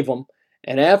going to waive him.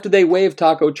 And after they waive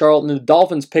Taco Charlton, the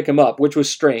Dolphins pick him up, which was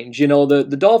strange.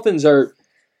 The Dolphins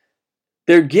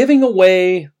they're giving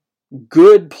away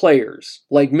good players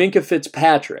like Minkah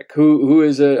Fitzpatrick, who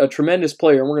is a tremendous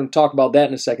player, and we're going to talk about that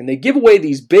in a second. They give away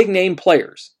these big-name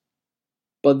players,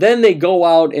 but then they go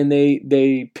out and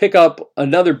they pick up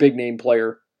another big-name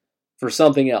player for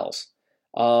something else.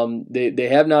 They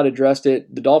have not addressed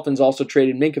it. The Dolphins also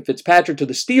traded Minkah Fitzpatrick to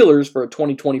the Steelers for a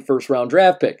 2020 first-round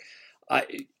draft pick.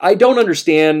 I don't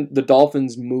understand the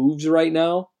Dolphins' moves right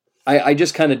now. I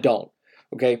just kind of don't.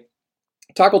 Okay,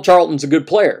 Taco Charlton's a good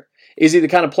player. Is he the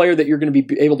kind of player that you're going to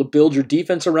be able to build your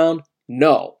defense around?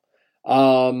 No.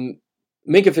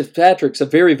 Minkah Fitzpatrick's a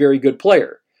very, very good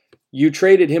player. You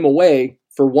traded him away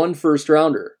for one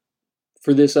first-rounder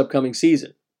for this upcoming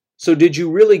season. So did you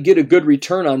really get a good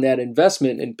return on that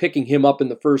investment in picking him up in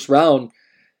the first round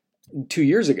 2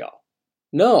 years ago?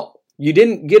 No. You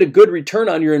didn't get a good return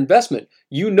on your investment.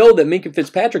 You know that Minkah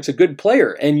Fitzpatrick's a good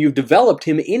player, and you've developed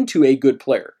him into a good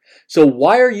player. So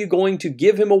why are you going to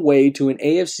give him away to an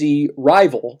AFC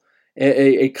rival,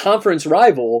 a conference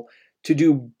rival,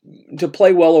 to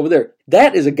play well over there?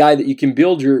 That is a guy that you can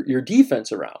build your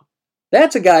defense around.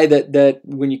 That's a guy that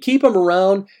when you keep him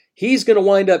around, he's going to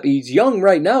wind up, he's young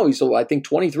right now. He's, I think,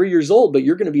 23 years old, but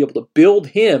you're going to be able to build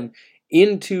him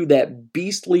into that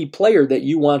beastly player that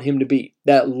you want him to be,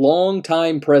 that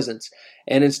long-time presence.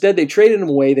 And instead, they traded him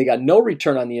away. They got no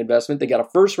return on the investment. They got a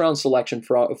first-round selection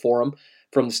for him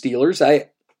from the Steelers. I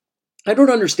don't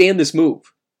understand this move.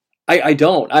 I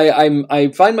don't.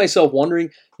 I find myself wondering,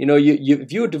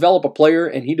 if you develop a player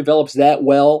and he develops that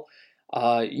well,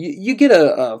 you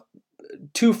get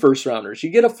two first-rounders. You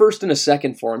get a first and a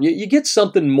second for him. You get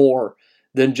something more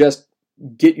than just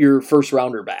get your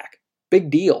first-rounder back. Big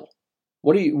deal.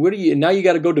 What do you now you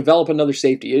got to go develop another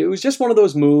safety. It was just one of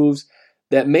those moves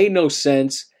that made no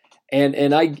sense. And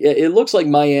it looks like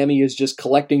Miami is just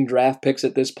collecting draft picks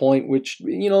at this point, which,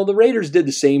 the Raiders did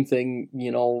the same thing,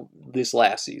 this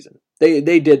last season.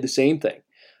 They did the same thing.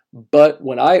 But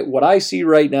what I see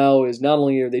right now is not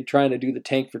only are they trying to do the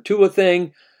tank for Tua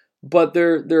thing, but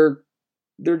they're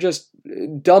just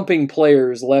dumping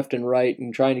players left and right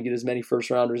and trying to get as many first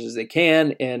rounders as they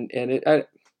can. And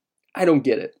I don't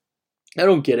get it. I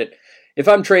don't get it. If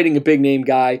I'm trading a big name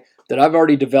guy that I've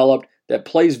already developed that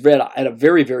plays at a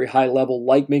very, very high level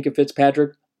like Minkah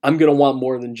Fitzpatrick, I'm going to want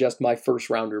more than just my first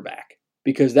rounder back,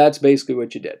 because that's basically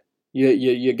what you did.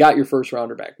 You got your first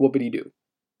rounder back. Whoopity-doo.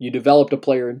 You developed a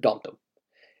player and dumped him.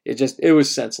 It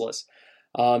was senseless.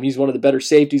 He's one of the better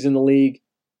safeties in the league.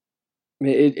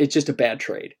 It's just a bad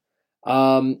trade.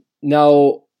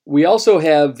 Now, we also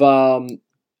have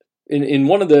in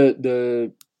one of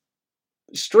the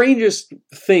strangest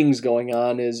things going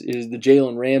on is the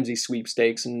Jalen Ramsey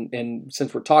sweepstakes, and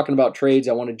since we're talking about trades,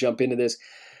 I want to jump into this.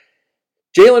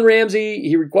 Jalen Ramsey,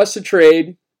 he requests a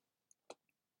trade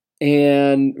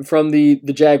and from the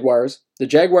Jaguars. The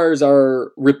Jaguars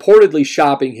are reportedly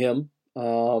shopping him.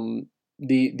 The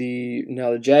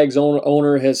Jags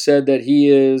owner has said that he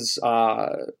is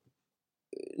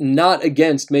not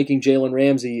against making Jalen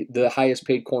Ramsey the highest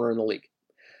paid corner in the league.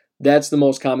 That's the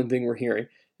most common thing we're hearing,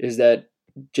 is that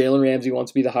Jalen Ramsey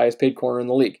wants to be the highest paid corner in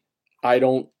the league.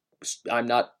 I'm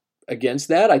not against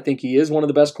that. I think he is one of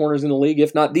the best corners in the league,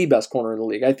 if not the best corner in the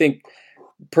league. I think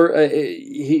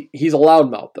he's a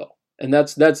loudmouth, though. And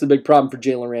that's the big problem for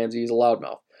Jalen Ramsey. He's a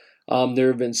loudmouth. There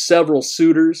have been several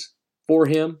suitors for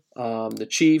him. The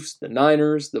Chiefs, the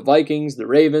Niners, the Vikings, the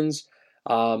Ravens,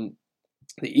 the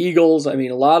Eagles. I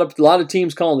mean, a lot of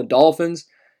teams calling the Dolphins.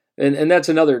 And that's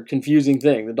another confusing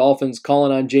thing. The Dolphins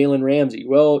calling on Jalen Ramsey.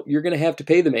 Well, you're going to have to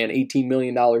pay the man $18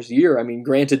 million a year. I mean,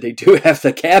 granted, they do have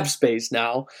the cap space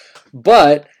now.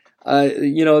 But,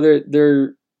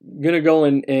 they're going to go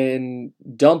and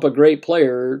dump a great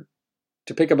player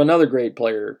to pick up another great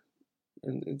player.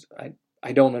 And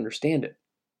I don't understand it.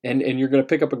 And you're going to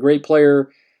pick up a great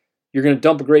player. You're going to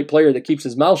dump a great player that keeps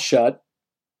his mouth shut.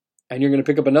 And you're going to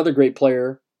pick up another great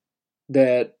player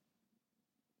that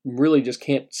really just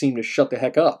can't seem to shut the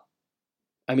heck up.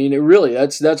 I mean,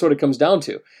 that's what it comes down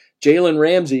to. Jalen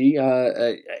Ramsey,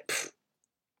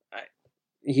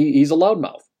 he's a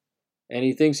loudmouth, and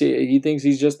he thinks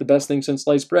he's just the best thing since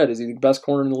sliced bread. Is he the best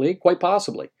corner in the league? Quite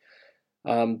possibly.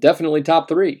 Definitely top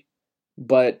 3.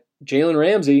 But Jalen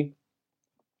Ramsey,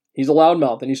 he's a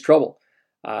loudmouth and he's trouble.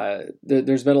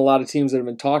 There's been a lot of teams that have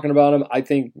been talking about him. I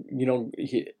think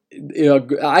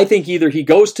I think either he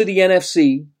goes to the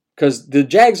NFC. Because the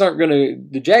Jags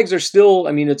are still,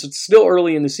 I mean, it's still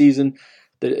early in the season.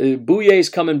 Bouye's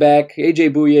coming back.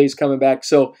 AJ Bouye's coming back.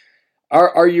 So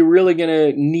are you really going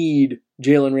to need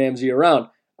Jalen Ramsey around?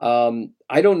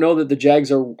 I don't know that the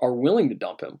Jags are willing to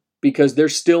dump him because they're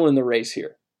still in the race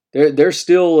here. They're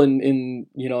still in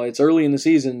it's early in the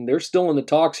season. They're still in the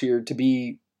talks here to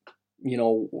be,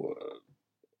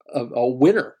 a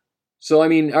winner. So, I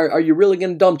mean, are you really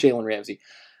going to dump Jalen Ramsey?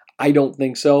 I don't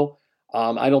think so.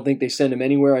 I don't think they send him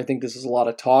anywhere. I think this is a lot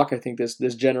of talk. I think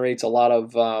this generates a lot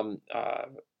of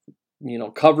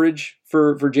coverage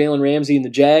for Jalen Ramsey and the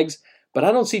Jags. But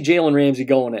I don't see Jalen Ramsey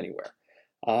going anywhere.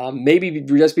 Maybe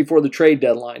just before the trade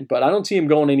deadline, but I don't see him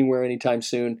going anywhere anytime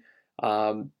soon.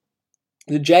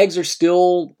 The Jags are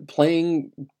still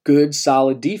playing good,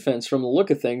 solid defense from the look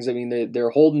of things. I mean,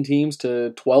 they're holding teams to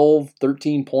 12,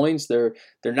 13 points. They're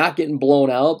not getting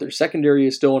blown out. Their secondary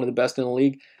is still one of the best in the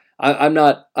league.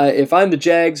 If I'm the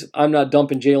Jags, I'm not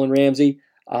dumping Jalen Ramsey.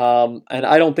 And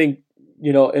I don't think,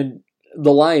 and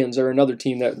the Lions are another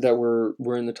team that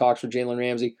were in the talks for Jalen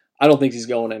Ramsey. I don't think he's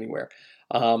going anywhere.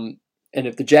 And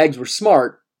if the Jags were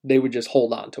smart, they would just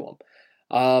hold on to him.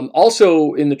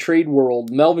 Also in the trade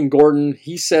world, Melvin Gordon,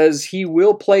 he says he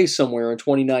will play somewhere in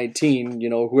 2019,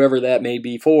 whoever that may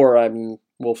be for, I mean,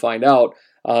 we'll find out.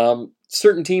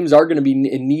 Certain teams are going to be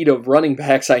in need of running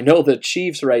backs. I know the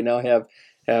Chiefs right now have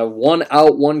one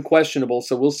out, one questionable,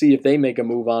 so we'll see if they make a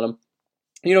move on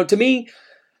him. To me,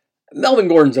 Melvin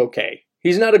Gordon's okay.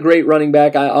 He's not a great running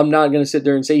back. I'm not going to sit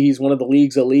there and say he's one of the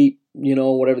league's elite,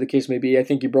 whatever the case may be. I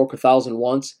think he broke 1,000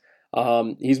 once.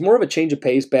 He's more of a change of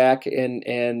pace back,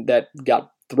 and that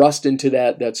got thrust into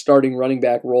that starting running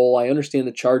back role. I understand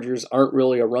the Chargers aren't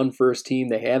really a run-first team.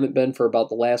 They haven't been for about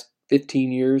the last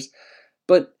 15 years.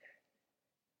 But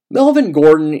Melvin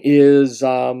Gordon is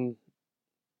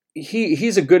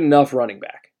he's a good enough running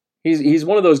back. He's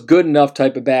one of those good enough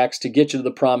type of backs to get you to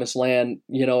the promised land.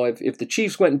 If the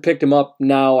Chiefs went and picked him up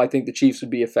now, I think the Chiefs would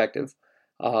be effective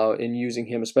in using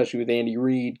him, especially with Andy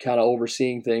Reid kind of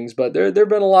overseeing things. But there have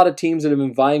been a lot of teams that have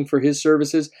been vying for his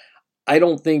services. I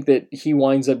don't think that he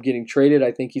winds up getting traded.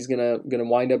 I think he's gonna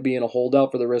wind up being a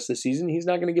holdout for the rest of the season. He's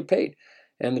not going to get paid.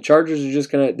 And the Chargers are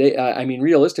just going to,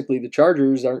 realistically, the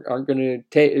Chargers aren't going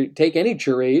to take any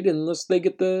trade unless they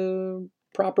get the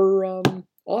proper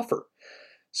offer.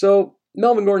 So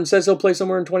Melvin Gordon says he'll play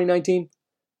somewhere in 2019.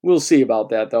 We'll see about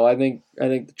that, though. I think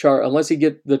unless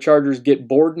the Chargers get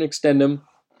bored and extend him,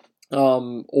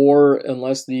 or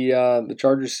unless the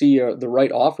Chargers see the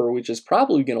right offer, which is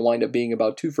probably going to wind up being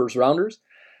about 2 first-rounders,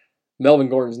 Melvin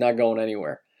Gordon's not going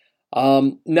anywhere.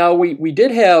 Now, we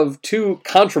did have 2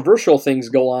 controversial things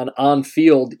go on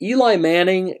field. Eli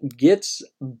Manning gets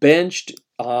benched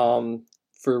for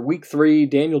Week 3.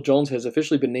 Daniel Jones has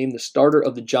officially been named the starter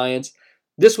of the Giants.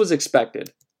 This was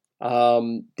expected.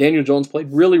 Daniel Jones played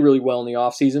really, really well in the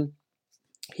offseason.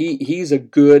 He's a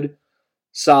good,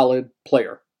 solid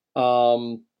player.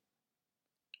 I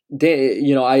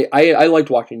liked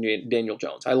watching Daniel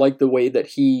Jones. I liked the way that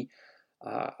he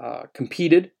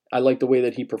competed. I liked the way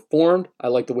that he performed. I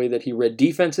liked the way that he read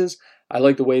defenses. I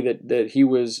liked the way that he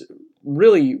was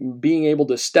really being able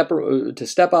to step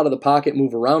out of the pocket,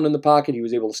 move around in the pocket. He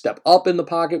was able to step up in the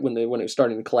pocket when it was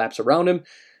starting to collapse around him,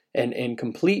 and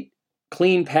complete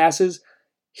clean passes.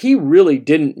 He really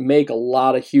didn't make a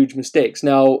lot of huge mistakes.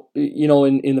 Now,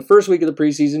 in the first week of the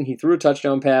preseason, he threw a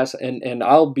touchdown pass, and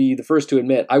I'll be the first to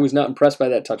admit I was not impressed by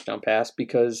that touchdown pass,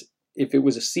 because if it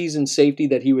was a seasoned safety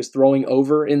that he was throwing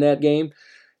over in that game,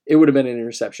 it would have been an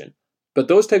interception. But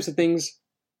those types of things,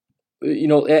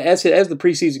 as the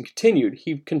preseason continued,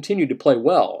 he continued to play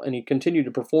well, and he continued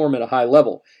to perform at a high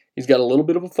level. He's got a little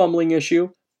bit of a fumbling issue,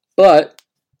 but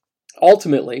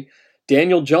ultimately,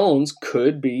 Daniel Jones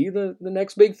could be the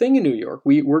next big thing in New York.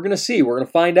 We're going to see. We're going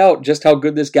to find out just how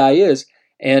good this guy is,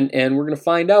 and we're going to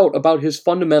find out about his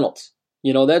fundamentals.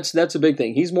 That's a big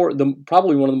thing. He's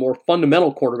probably one of the more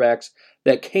fundamental quarterbacks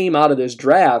that came out of this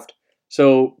draft.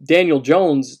 So Daniel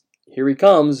Jones, here he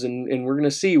comes, and we're going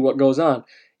to see what goes on.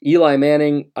 Eli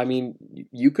Manning,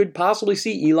 you could possibly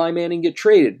see Eli Manning get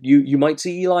traded. You might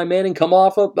see Eli Manning come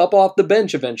up off the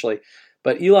bench eventually.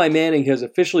 But Eli Manning has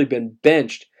officially been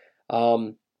benched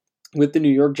with the New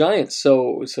York Giants.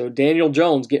 So Daniel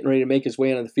Jones getting ready to make his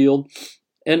way onto the field.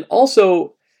 And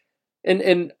also,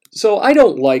 so I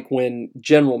don't like when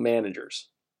general managers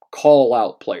call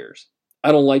out players.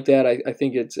 I don't like that. I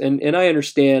think it's, and I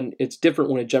understand it's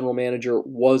different when a general manager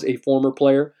was a former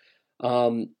player.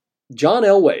 John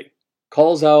Elway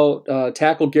calls out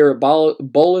tackle Garrett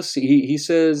Bolles. He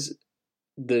says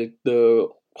the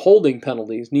holding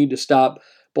penalties need to stop.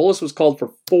 Bolles was called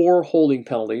for 4 holding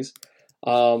penalties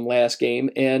last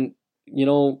game, and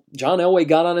John Elway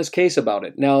got on his case about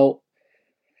it. Now,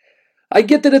 I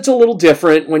get that it's a little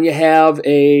different when you have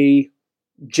a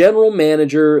general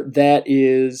manager that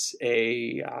is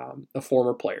a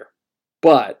former player.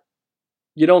 But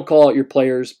you don't call out your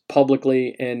players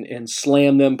publicly and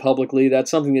slam them publicly.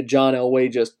 That's something that John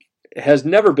Elway just has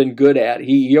never been good at.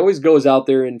 He always goes out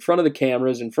there in front of the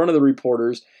cameras, in front of the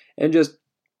reporters, and just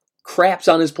craps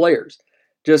on his players.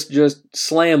 Just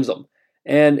slams them.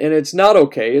 And it's not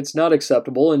okay. It's not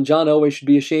acceptable. And John Elway should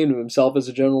be ashamed of himself as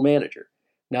a general manager.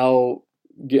 Now,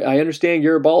 I understand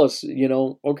Garrett Ballas,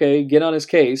 okay, get on his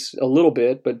case a little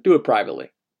bit, but do it privately.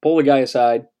 Pull the guy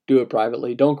aside, do it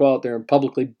privately. Don't go out there and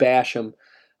publicly bash him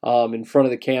in front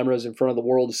of the cameras, in front of the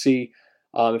world to see.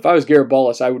 If I was Garrett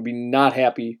Ballas, I would be not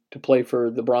happy to play for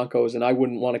the Broncos, and I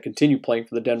wouldn't want to continue playing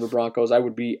for the Denver Broncos. I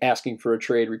would be asking for a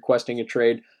trade, requesting a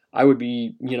trade. I would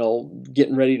be,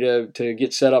 getting ready to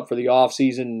get set up for the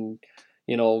offseason,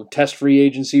 test free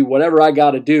agency, whatever I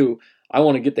got to do. I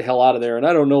want to get the hell out of there. And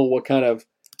I don't know what kind of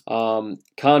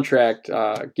contract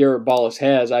Garrett Ballas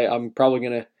has. I'm probably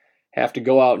going to have to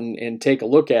go out and take a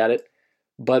look at it.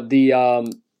 But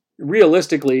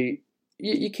realistically,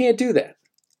 you can't do that.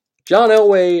 John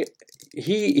Elway,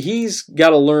 he's got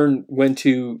to learn when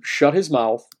to shut his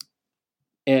mouth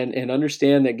and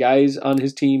understand that guys on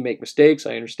his team make mistakes.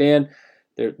 I understand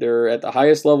they're at the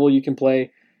highest level you can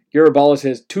play. Garrett Ballas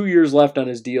has 2 years left on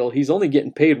his deal. He's only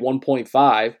getting paid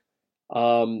 1.5.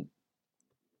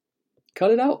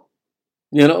 Cut it out.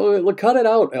 Cut it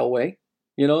out, Elway.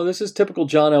 This is typical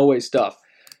John Elway stuff.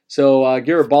 So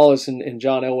Garrett Ballas and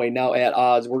John Elway now at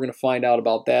odds. We're going to find out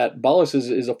about that. Ballas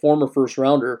is a former first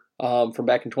rounder from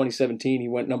back in 2017. He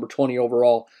went number 20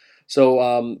 overall.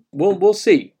 So we'll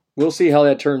see. We'll see how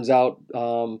that turns out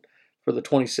for the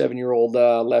 27-year-old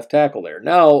left tackle there.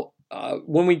 Now,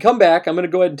 when we come back, I'm going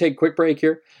to go ahead and take a quick break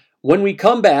here. When we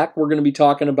come back, we're going to be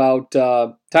talking about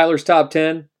Tyler's Top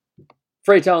 10,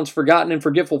 Fraytown's Forgotten and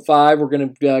Forgetful 5. We're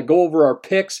going to go over our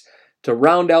picks to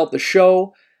round out the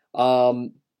show.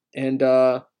 And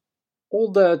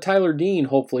old Tyler Dean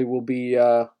hopefully will be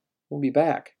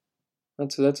back.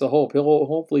 That's a hope. He'll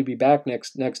hopefully be back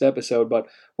next episode. But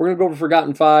we're going to go over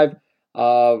Forgotten 5.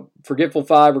 Forgetful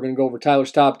 5, we're going to go over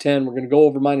Tyler's Top 10. We're going to go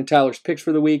over mine and Tyler's picks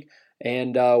for the week,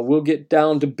 and we'll get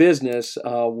down to business.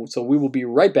 So we will be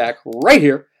right back right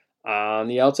here on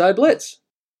the Outside Blitz.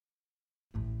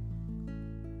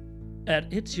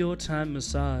 At It's Your Time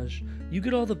Massage, you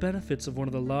get all the benefits of one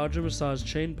of the larger massage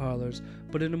chain parlors,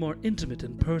 but in a more intimate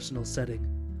and personal setting.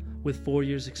 With 4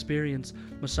 years' experience,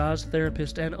 massage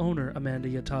therapist and owner Amanda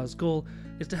Yatta's goal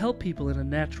is to help people in a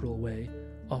natural way,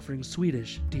 offering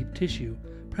Swedish, deep tissue,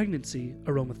 pregnancy,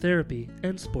 aromatherapy,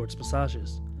 and sports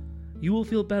massages. You will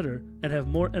feel better and have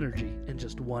more energy in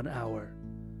just 1 hour.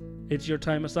 It's Your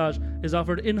Time Massage is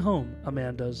offered in-home,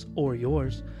 Amanda's or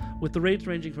yours, with the rates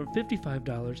ranging from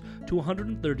 $55 to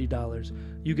 $130.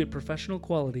 You get professional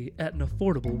quality at an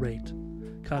affordable rate.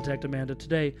 Contact Amanda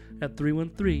today at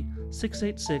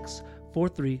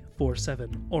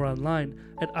 313-686-4347 or online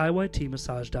at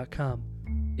iytmassage.com.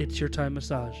 It's Your Time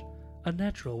Massage, a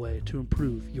natural way to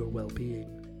improve your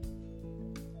well-being.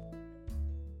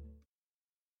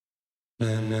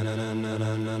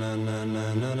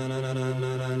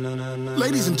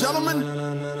 Ladies and gentlemen,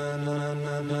 are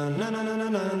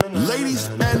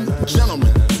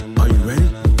you ready?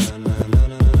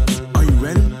 Are you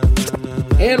ready?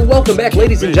 And welcome back,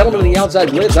 ladies and gentlemen, to the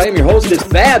Outside Blitz. I am your host, this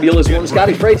fabulous one,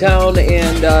 Scotty Fraytown,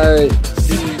 and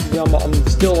I'm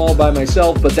still all by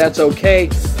myself, but that's okay.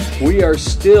 We are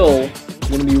still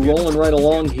going to be rolling right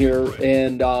along here,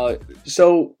 and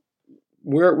so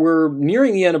we're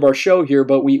nearing the end of our show here,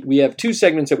 but we have 2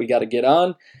 segments that we got to get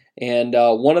on, and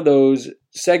one of those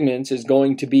segments is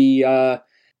going to be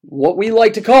what we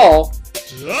like to call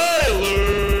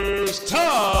Tyler's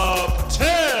Top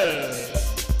 10.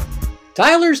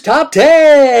 Tyler's Top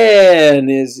 10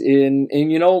 is in,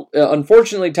 and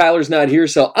unfortunately Tyler's not here,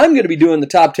 so I'm going to be doing the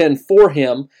Top 10 for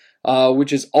him,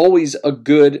 which is always a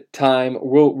good time.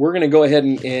 We're going to go ahead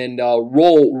and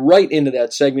roll right into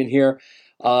that segment here.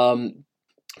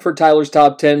 For Tyler's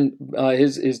Top 10,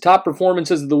 his top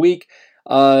performances of the week.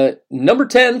 Number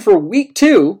 10 for week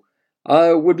 2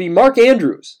 would be Mark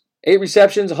Andrews. 8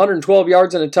 receptions, 112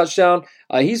 yards, and a touchdown.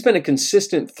 He's been a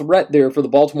consistent threat there for the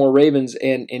Baltimore Ravens,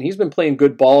 and he's been playing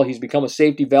good ball. He's become a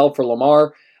safety valve for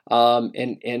Lamar,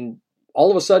 and all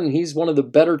of a sudden he's one of the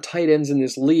better tight ends in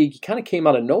this league. He kind of came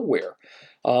out of nowhere.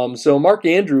 So Mark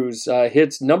Andrews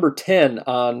hits number 10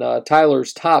 on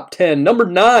Tyler's Top 10. Number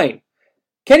 9,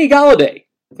 Kenny Golladay.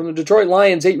 From the Detroit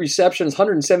Lions, 8 receptions,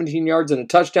 117 yards, and a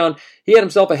touchdown. He had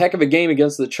himself a heck of a game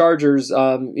against the Chargers,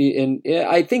 and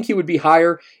I think he would be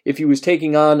higher if he was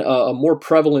taking on a more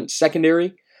prevalent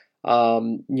secondary.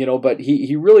 But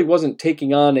he really wasn't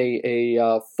taking on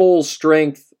a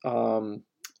full-strength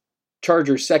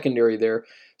Chargers secondary there.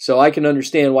 So I can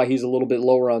understand why he's a little bit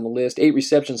lower on the list. 8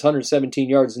 receptions, 117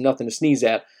 yards is nothing to sneeze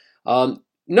at.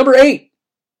 Number 8,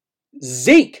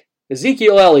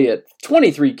 Ezekiel Elliott,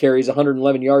 23 carries,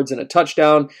 111 yards, and a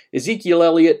touchdown. Ezekiel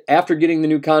Elliott, after getting the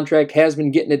new contract, has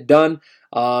been getting it done.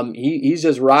 He's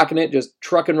just rocking it, just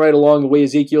trucking right along the way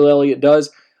Ezekiel Elliott does.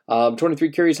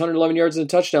 23 carries, 111 yards, and a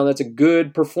touchdown. That's a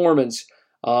good performance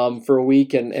for a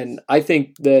week, and I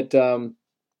think that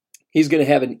he's going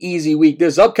to have an easy week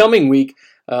this upcoming week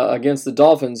against the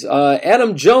Dolphins.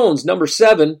 Adam Jones, number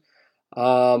 7.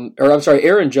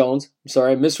 Aaron Jones.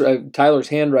 Sorry, I missed Tyler's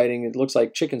handwriting. It looks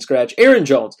like chicken scratch. Aaron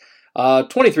Jones,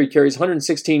 23 carries,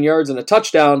 116 yards, and a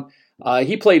touchdown.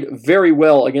 He played very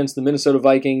well against the Minnesota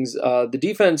Vikings.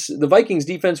 The Vikings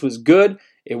defense was good.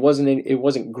 It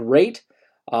wasn't great,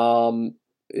 and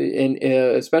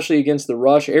especially against the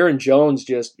rush. Aaron Jones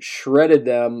just shredded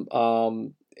them,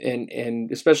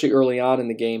 and especially early on in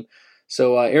the game.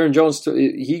 So Aaron Jones,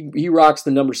 he rocks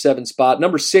the number 7 spot.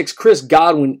 Number 6, Chris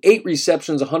Godwin, 8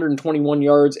 receptions, 121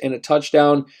 yards, and a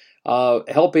touchdown,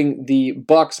 helping the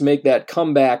Bucs make that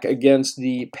comeback against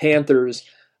the Panthers.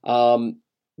 The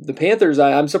Panthers,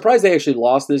 I'm surprised they actually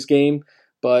lost this game,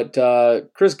 but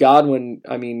Chris Godwin,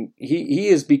 I mean, he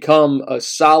has become a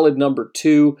solid number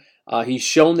 2. He's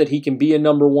shown that he can be a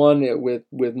number 1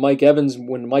 with Mike Evans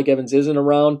when Mike Evans isn't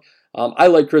around. I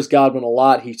like Chris Godwin a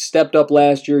lot. He stepped up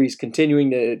last year. He's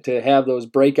continuing to have those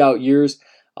breakout years.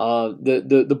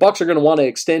 The Bucs are going to want to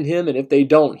extend him, and if they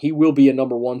don't, he will be a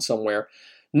number 1 somewhere.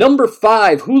 Number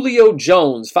 5, Julio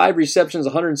Jones, 5 receptions,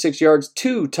 106 yards,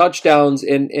 2 touchdowns,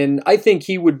 and I think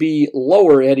he would be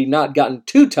lower had he not gotten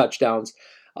 2 touchdowns.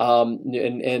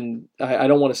 And I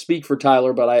don't want to speak for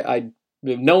Tyler, but I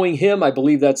knowing him, I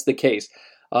believe that's the case.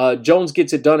 Jones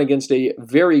gets it done against a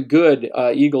very good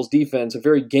Eagles defense, a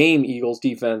very game Eagles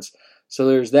defense. So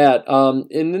there's that.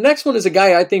 And the next one is a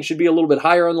guy I think should be a little bit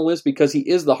higher on the list because he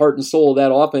is the heart and soul of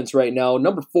that offense right now.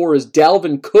 Number 4 is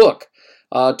Dalvin Cook.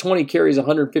 20 carries,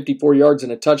 154 yards,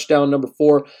 and a touchdown. Number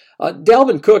 4.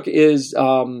 Dalvin Cook is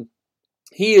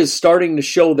he is starting to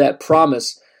show that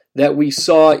promise that we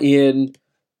saw in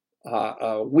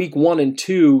week 1 and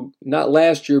 2, not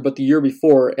last year, but the year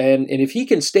before. And if he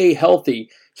can stay healthy,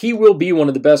 he will be one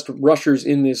of the best rushers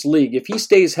in this league. If he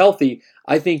stays healthy,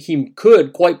 I think he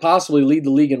could quite possibly lead the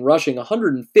league in rushing.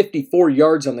 154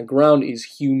 yards on the ground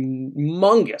is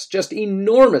humongous, just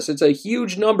enormous. It's a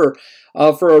huge number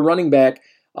for a running back.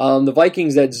 The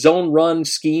Vikings, that zone run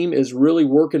scheme is really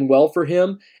working well for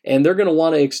him, and they're going to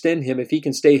want to extend him if he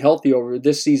can stay healthy over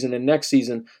this season and next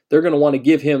season. They're going to want to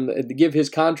give his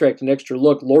contract an extra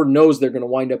look. Lord knows they're going to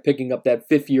wind up picking up that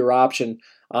 5th-year option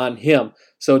on him.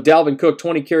 So Dalvin Cook,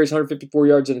 20 carries, 154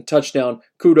 yards, and a touchdown.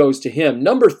 Kudos to him.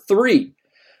 Number 3,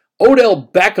 Odell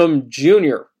Beckham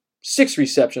Jr., 6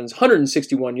 receptions,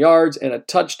 161 yards, and a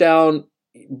touchdown.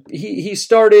 He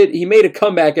made a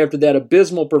comeback after that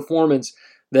abysmal performance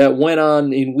that went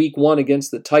on in week 1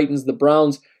 against the Titans. The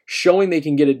Browns showing they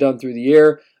can get it done through the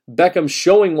air. Beckham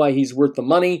showing why he's worth the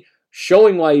money,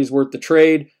 showing why he's worth the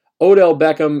trade. Odell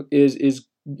Beckham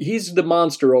he's the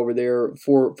monster over there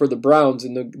for the Browns,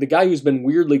 and the guy who's been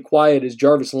weirdly quiet is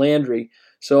Jarvis Landry.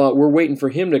 So we're waiting for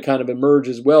him to kind of emerge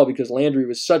as well because Landry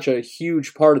was such a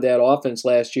huge part of that offense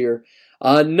last year.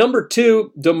 Number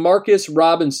 2, Demarcus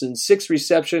Robinson, 6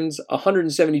 receptions,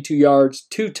 172 yards,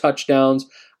 2 touchdowns.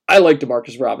 I like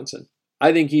Demarcus Robinson.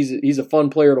 I think he's a fun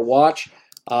player to watch.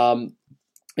 And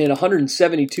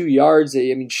 172 yards, I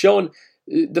mean, showing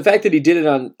the fact that he did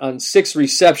it on 6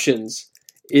 receptions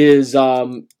is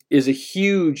a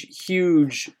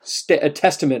huge a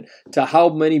testament to how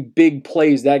many big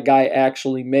plays that guy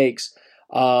actually makes.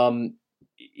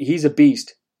 He's a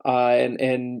beast,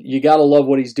 and you gotta love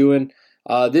what he's doing.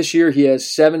 This year he has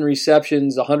 7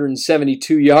 receptions,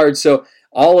 172 yards. So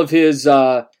he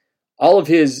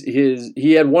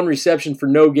had 1 reception for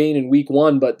no gain in week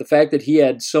 1, but the fact that he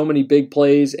had so many big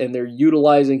plays and they're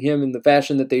utilizing him in the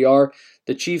fashion that they are,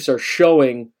 the Chiefs are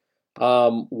showing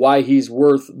why he's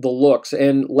worth the looks.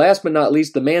 And last but not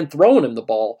least, the man throwing him the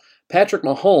ball, Patrick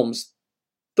Mahomes,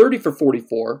 30 for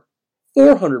 44,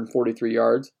 443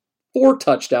 yards, 4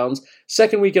 touchdowns.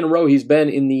 Second week in a row he's been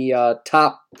in the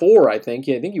top 4, I think.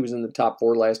 Yeah, I think he was in the top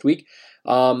 4 last week.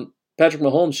 Patrick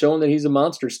Mahomes showing that he's a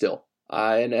monster still.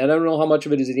 And I don't know how much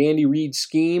of it is the Andy Reid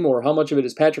scheme or how much of it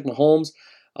is Patrick Mahomes.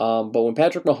 But when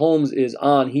Patrick Mahomes is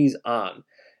on, he's on.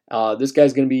 This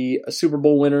guy's going to be a Super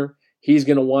Bowl winner. He's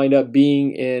going to wind up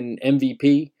being an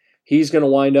MVP. He's going to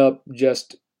wind up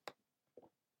just,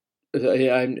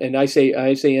 and I say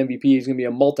MVP, he's going to be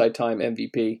a multi-time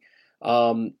MVP.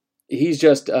 He's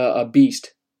just a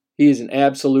beast. He is an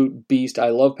absolute beast. I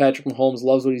love Patrick Mahomes,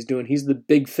 loves what he's doing. He's the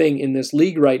big thing in this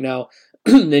league right now,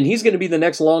 and he's going to be the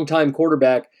next long-time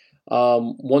quarterback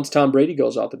once Tom Brady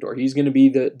goes out the door. He's going to be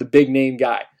the big-name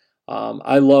guy.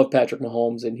 I love Patrick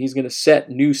Mahomes, and he's going to set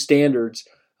new standards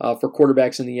for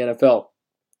quarterbacks in the NFL.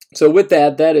 So with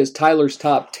that, that is Tyler's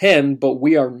top 10, but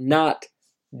we are not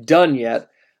done yet.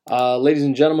 Ladies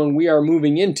and gentlemen, we are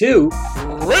moving into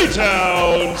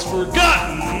Fraytown's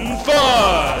Forgotten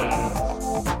Five.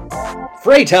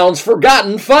 Fraytown's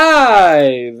Forgotten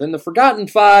Five. And the Forgotten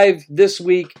Five this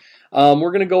week,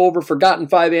 we're going to go over Forgotten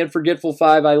Five and Forgetful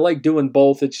Five. I like doing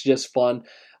both. It's just fun.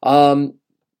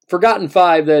 Forgotten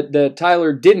Five that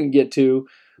Tyler didn't get to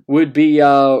would be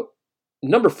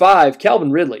number 5,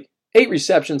 Calvin Ridley. 8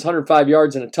 receptions, 105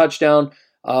 yards, and a touchdown.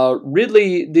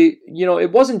 Ridley,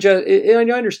 it wasn't just, I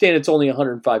understand it's only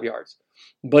 105 yards,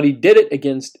 but he did it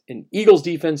against an Eagles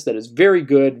defense that is very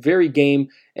good, very game,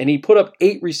 and he put up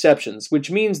 8 receptions, which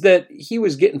means that he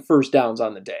was getting first downs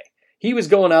on the day. He was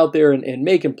going out there and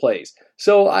making plays.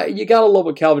 So you got to love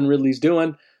what Calvin Ridley's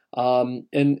doing. And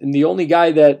the only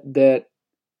guy that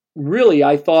really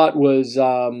I thought was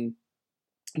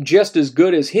just as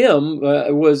good as him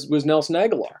was Nelson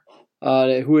Aguilar.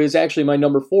 Who is actually my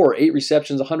number 4, 8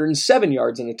 receptions, 107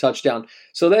 yards, and a touchdown.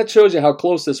 So that shows you how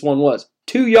close this one was.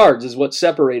 2 yards is what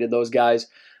separated those guys.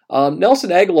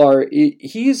 Nelson Aguilar,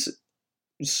 he's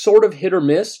sort of hit or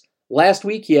miss. Last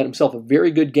week, he had himself a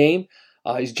very good game.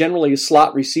 He's generally a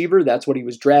slot receiver. That's what he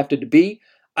was drafted to be.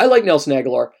 I like Nelson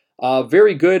Aguilar.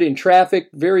 Very good in traffic,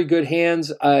 very good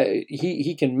hands.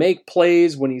 He can make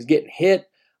plays when he's getting hit.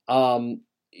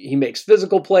 He makes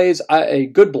physical plays. A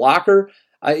good blocker.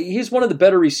 He's one of the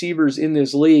better receivers in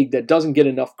this league that doesn't get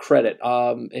enough credit.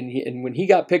 And when he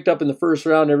got picked up in the first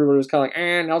round, everybody was kind of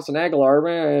like, Nelson Aguilar,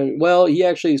 man. Well, he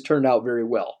actually has turned out very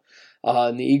well.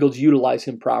 And the Eagles utilize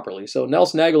him properly. So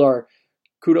Nelson Aguilar,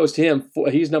 kudos to him.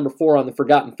 He's number 4 on the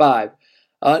Forgotten Five.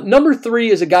 Number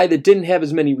 3 is a guy that didn't have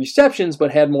as many receptions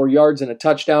but had more yards and a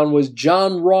touchdown was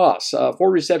John Ross. 4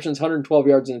 receptions, 112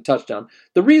 yards and a touchdown.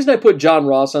 The reason I put John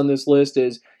Ross on this list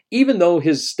is even though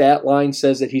his stat line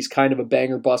says that he's kind of a bang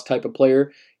or bust type of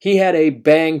player, he had a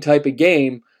bang type of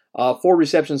game, 4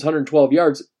 receptions, 112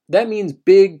 yards. That means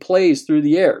big plays through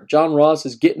the air. John Ross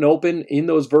is getting open in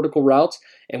those vertical routes,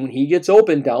 and when he gets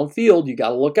open downfield, you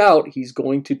got to look out. He's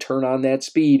going to turn on that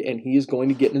speed, and he is going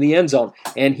to get into the end zone.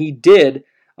 And he did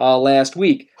last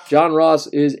week. John Ross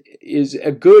is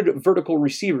a good vertical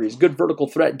receiver. He's a good vertical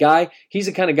threat guy. He's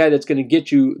the kind of guy that's going to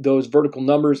get you those vertical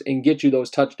numbers and get you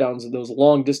those touchdowns and those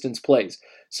long distance plays.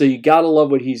 So you got to love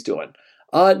what he's doing.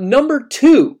 Number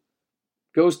 2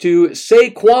 goes to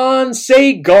Saquon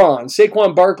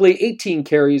Barkley, 18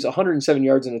 carries, 107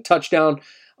 yards and a touchdown.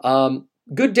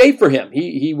 Good day for him.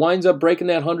 He winds up breaking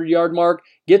that 100-yard mark,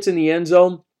 gets in the end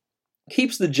zone,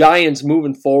 keeps the Giants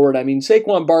moving forward. I mean,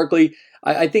 Saquon Barkley,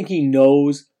 I think he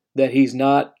knows that he's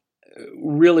not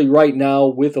really right now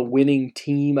with a winning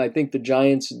team. I think the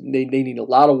Giants, they need a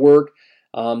lot of work.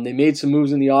 They made some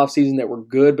moves in the offseason that were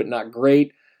good but not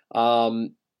great.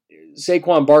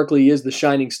 Saquon Barkley is the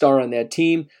shining star on that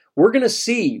team. We're going to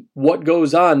see what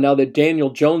goes on now that Daniel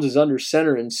Jones is under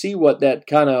center and see what that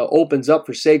kind of opens up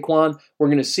for Saquon. We're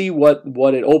going to see what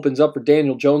it opens up for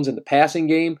Daniel Jones in the passing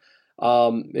game.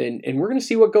 And we're going to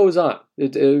see what goes on.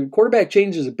 Quarterback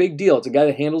change is a big deal. It's a guy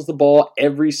that handles the ball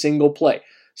every single play.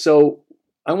 So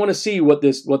I want to see what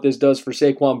this does for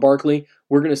Saquon Barkley.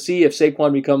 We're going to see if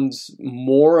Saquon becomes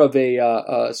more of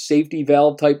a safety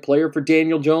valve type player for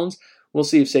Daniel Jones. We'll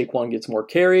see if Saquon gets more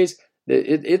carries.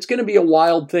 It's going to be a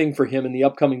wild thing for him in the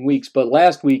upcoming weeks. But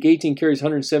last week, 18 carries,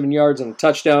 107 yards, and a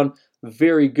touchdown.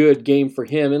 Very good game for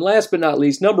him. And last but not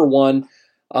least, number 1,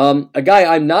 a guy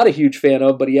I'm not a huge fan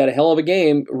of, but he had a hell of a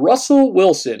game. Russell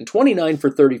Wilson, 29 for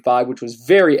 35, which was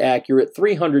very accurate.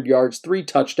 300 yards, 3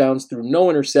 touchdowns, threw no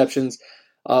interceptions.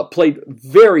 Played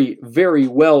very, very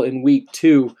well in week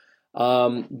 2.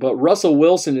 But Russell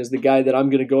Wilson is the guy that I'm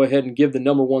going to go ahead and give the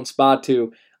number 1 spot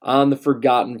to on the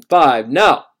Forgotten Five.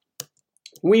 Now,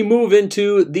 we move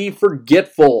into the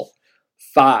Forgetful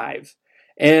Five.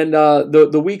 And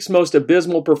the week's most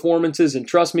abysmal performances, and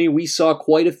trust me, we saw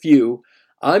quite a few.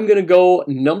 I'm going to go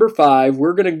number 5.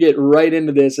 We're going to get right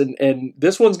into this, and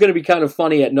this one's going to be kind of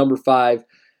funny at number 5.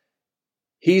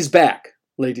 He's back,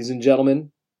 ladies and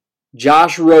gentlemen.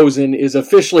 Josh Rosen is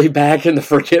officially back in the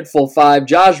Forgetful Five.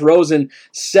 Josh Rosen,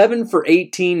 7 for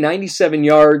 18, 97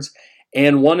 yards,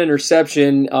 and 1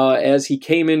 interception as he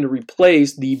came in to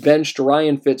replace the benched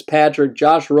Ryan Fitzpatrick.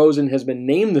 Josh Rosen has been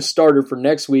named the starter for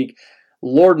next week.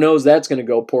 Lord knows that's going to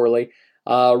go poorly.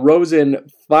 Rosen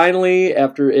finally,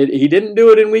 he didn't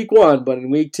do it in week 1, but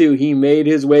in week 2, he made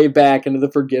his way back into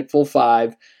the Forgetful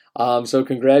 5. So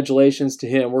congratulations to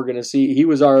him. We're going to see, he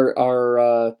was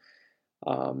our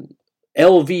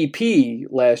LVP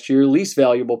last year, least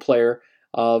valuable player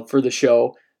for the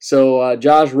show. So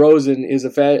Josh Rosen is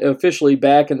officially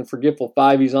back in the Forgetful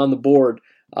 5. He's on the board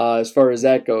as far as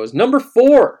that goes. Number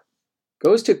 4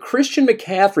 goes to Christian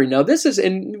McCaffrey. Now this is,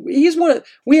 and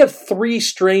we have 3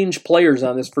 strange players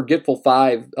on this Forgetful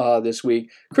 5 this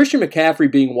week. Christian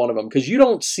McCaffrey being one of them, because you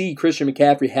don't see Christian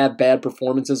McCaffrey have bad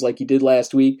performances like he did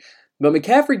last week. But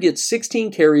McCaffrey gets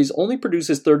 16 carries, only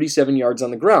produces 37 yards on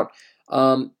the ground.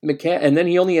 And then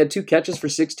he only had 2 catches for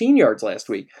 16 yards last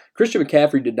week. Christian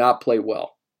McCaffrey did not play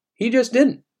well. He just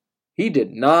didn't. He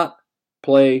did not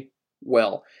play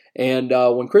well. And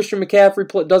when Christian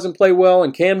McCaffrey doesn't play well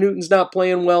and Cam Newton's not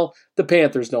playing well, the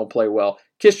Panthers don't play well.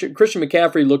 Christian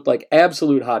McCaffrey looked like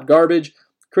absolute hot garbage.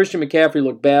 Christian McCaffrey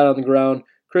looked bad on the ground.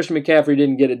 Christian McCaffrey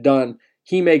didn't get it done.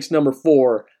 He makes number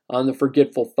 4 on the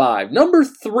Forgetful 5. Number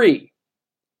 3,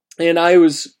 and I'm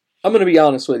going to be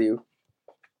honest with you,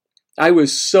 I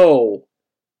was so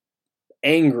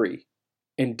angry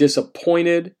and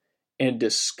disappointed and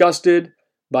disgusted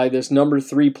by this number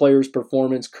 3 player's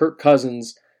performance. Kirk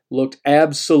Cousins looked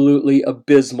absolutely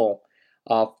abysmal.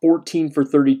 14 for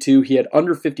 32. He had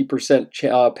under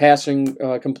 50% passing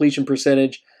completion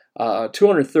percentage,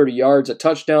 230 yards, a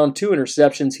touchdown, 2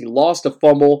 interceptions. He lost a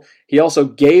fumble. He also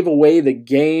gave away the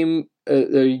game.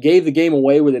 He gave the game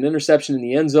away with an interception in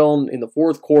the end zone in the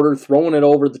 4th quarter, throwing it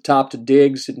over the top to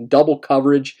Diggs in double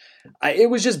coverage. It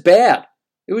was just bad.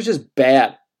 It was just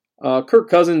bad. Kirk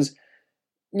Cousins,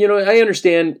 I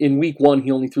understand in week 1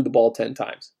 he only threw the ball 10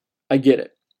 times. I get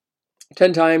it.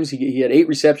 10 times, he had 8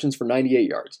 receptions for 98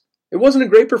 yards. It wasn't a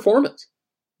great performance,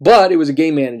 but it was a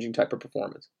game-managing type of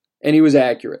performance, and he was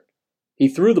accurate. He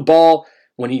threw the ball.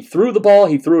 When he threw the ball,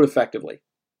 he threw it effectively.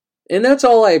 And that's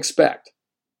all I expect.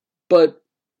 But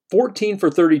 14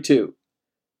 for 32,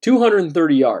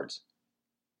 230 yards.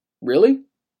 Really?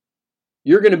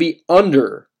 You're going to be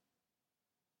under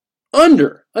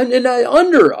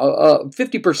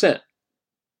 50%.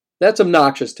 That's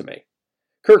obnoxious to me.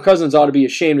 Kirk Cousins ought to be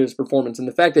ashamed of his performance, and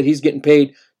the fact that he's getting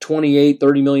paid $28,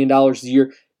 $30 million a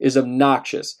year is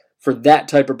obnoxious for that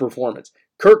type of performance.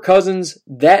 Kirk Cousins,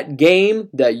 that game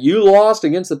that you lost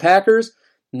against the Packers,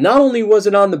 not only was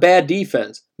it on the bad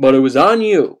defense, but it was on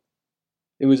you.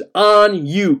 It was on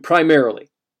you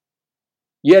primarily.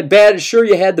 You had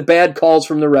the bad calls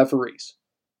from the referees.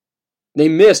 They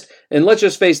missed, and let's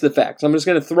just face the facts. I'm just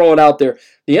going to throw it out there.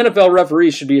 The NFL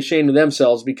referees should be ashamed of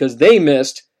themselves because they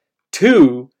missed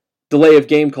 2 delay of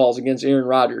game calls against Aaron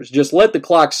Rodgers. Just let the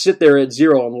clock sit there at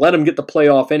 0 and let him get the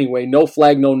playoff anyway. No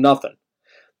flag, no nothing.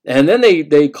 And then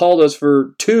they called us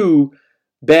for 2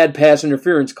 bad pass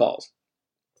interference calls.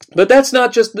 But that's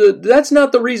not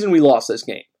the reason we lost this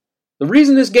game. The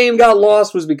reason this game got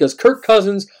lost was because Kirk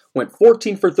Cousins went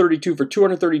 14 for 32 for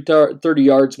 230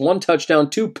 yards, 1 touchdown,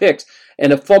 2 picks,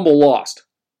 and a fumble lost.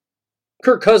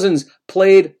 Kirk Cousins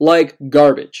played like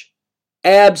garbage.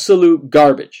 Absolute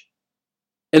garbage.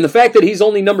 And the fact that he's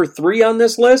only number 3 on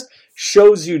this list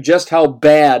shows you just how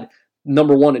bad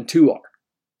number 1 and 2 are.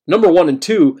 Number 1 and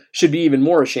 2 should be even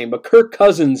more ashamed, but Kirk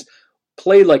Cousins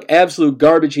played like absolute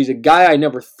garbage. He's a guy I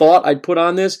never thought I'd put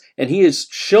on this, and he has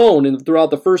shown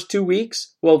throughout the first 2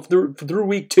 weeks, through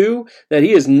week 2, that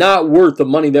he is not worth the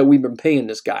money that we've been paying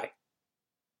this guy.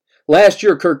 Last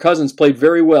year, Kirk Cousins played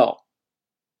very well,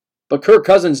 but Kirk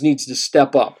Cousins needs to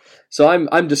step up. So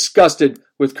I'm disgusted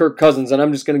with Kirk Cousins, and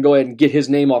I'm just going to go ahead and get his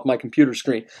name off my computer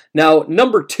screen. Now,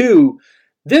 number 2,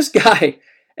 this guy,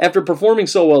 after performing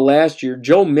so well last year,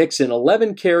 Joe Mixon,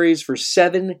 11 carries for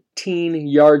 17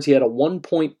 yards. He had a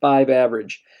 1.5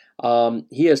 average.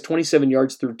 He has 27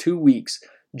 yards through 2 weeks.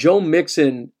 Joe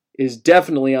Mixon is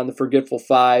definitely on the Forgetful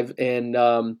 5, and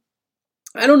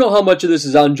I don't know how much of this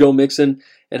is on Joe Mixon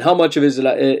and how much of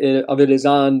it is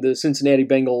on the Cincinnati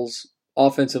Bengals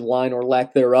offensive line or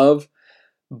lack thereof,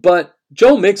 but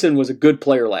Joe Mixon was a good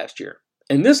player last year,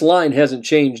 and this line hasn't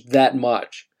changed that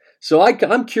much. So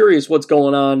I'm curious what's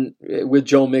going on with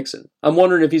Joe Mixon. I'm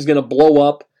wondering if he's going to blow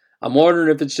up. I'm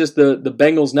wondering if it's just the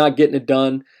Bengals not getting it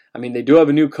done. I mean, they do have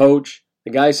a new coach.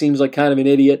 The guy seems like kind of an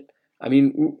idiot. I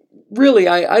mean, really,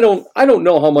 I don't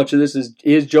know how much of this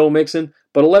is Joe Mixon,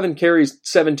 but 11 carries,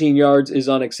 17 yards is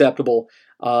unacceptable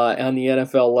on the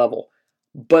NFL level.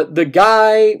 But the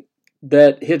guy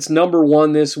that hits number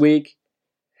 1 this week,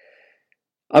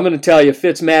 I'm going to tell you,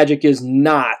 Fitzmagic is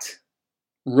not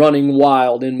running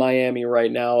wild in Miami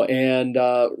right now, and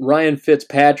Ryan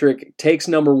Fitzpatrick takes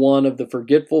number 1 of the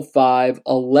Forgetful 5,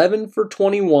 11 for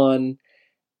 21,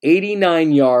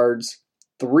 89 yards,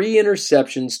 3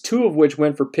 interceptions, 2 of which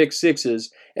went for pick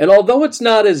sixes. And although it's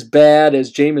not as bad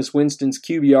as Jameis Winston's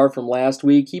QBR from last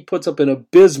week, he puts up an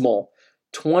abysmal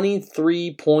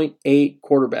 23.8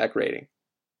 quarterback rating.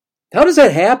 How does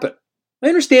that happen? I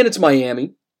understand it's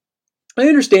Miami. I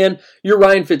understand you're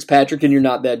Ryan Fitzpatrick and you're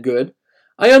not that good.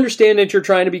 I understand that you're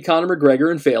trying to be Conor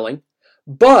McGregor and failing.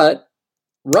 But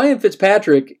Ryan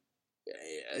Fitzpatrick,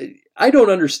 I don't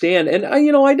understand. And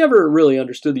I never really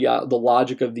understood the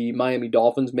logic of the Miami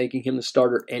Dolphins making him the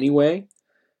starter anyway.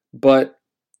 But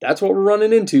that's what we're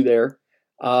running into there.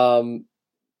 Ryan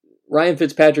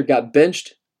Fitzpatrick got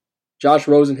benched. Josh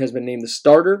Rosen has been named the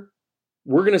starter.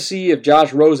 We're going to see if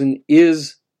Josh Rosen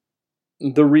is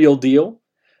the real deal,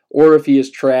 or if he is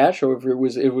trash, or if it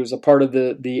was a part of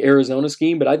the Arizona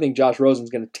scheme. But I think Josh Rosen's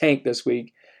going to tank this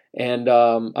week, and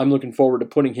I'm looking forward to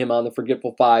putting him on the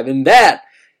Forgetful 5. And that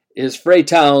is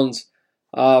Fraytown's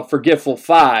Forgetful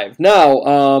 5.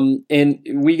 Now, and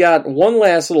we got one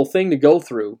last little thing to go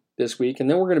through this week, and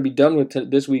then we're going to be done with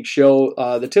this week's show.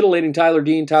 The titillating Tyler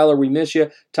Dean. Tyler, we miss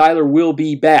you. Tyler will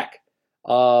be back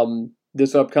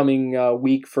this upcoming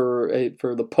week for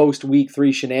the post-week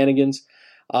 3 shenanigans.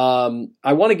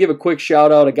 I want to give a quick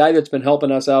shout-out, a guy that's been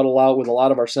helping us out a lot with a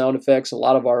lot of our sound effects, a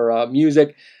lot of our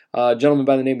music, a gentleman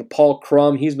by the name of Paul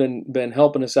Crum. He's been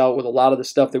helping us out with a lot of the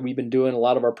stuff that we've been doing, a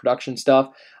lot of our production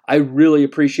stuff. I really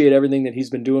appreciate everything that he's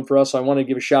been doing for us, so I want to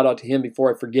give a shout-out to him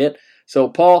before I forget. So,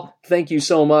 Paul, thank you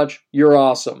so much. You're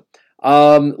awesome.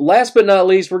 Last but not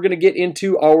least, we're going to get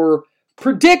into our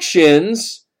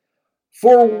predictions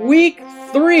for Week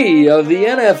 3 of the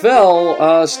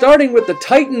NFL, starting with the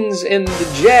Titans and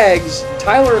the Jags.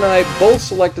 Tyler and I both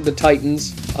selected the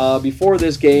Titans before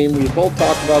this game. We both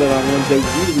talked about it on Wednesday. We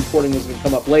knew the recording was going to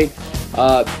come up late.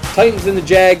 Titans and the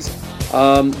Jags,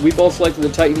 we both selected the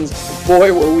Titans.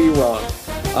 Boy, were we wrong.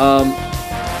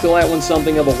 So that one's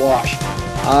something of a wash.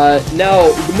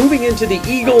 Now, moving into the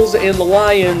Eagles and the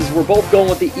Lions, we're both going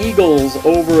with the Eagles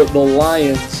over the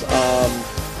Lions.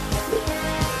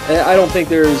 I don't think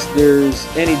there's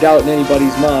any doubt in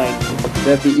anybody's mind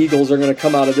that the Eagles are going to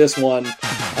come out of this one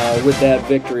with that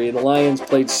victory. The Lions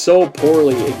played so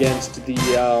poorly against the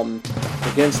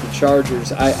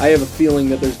Chargers. I have a feeling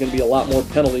that there's going to be a lot more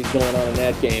penalties going on in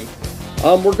that game.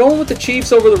 We're going with the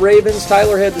Chiefs over the Ravens.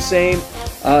 Tyler had the same.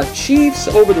 Chiefs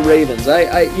over the Ravens.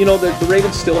 The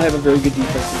Ravens still have a very good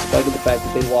defense in spite of the fact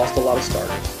that they lost a lot of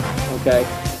starters. Okay,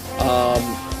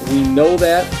 we know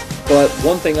that. But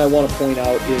one thing I want to point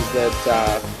out is that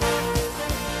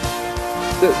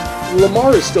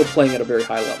Lamar is still playing at a very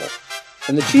high level.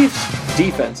 And the Chiefs'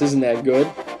 defense isn't that good.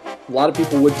 A lot of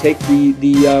people would take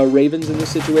the Ravens in this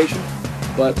situation,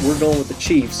 but we're going with the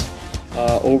Chiefs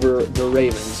over the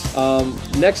Ravens.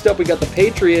 Next up, we got the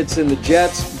Patriots and the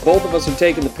Jets. Both of us have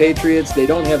taken the Patriots. They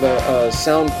don't have a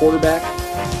sound quarterback.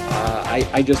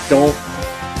 I just don't.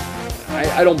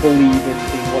 I don't believe in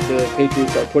what the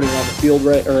Patriots are putting on the field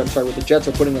what the Jets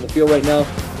are putting on the field right now.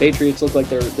 Patriots look like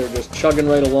they're just chugging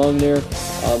right along there.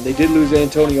 They did lose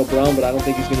Antonio Brown, but I don't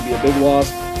think he's going to be a big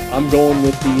loss. I'm going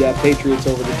with the Patriots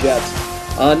over the Jets.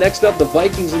 Next up, the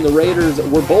Vikings and the Raiders.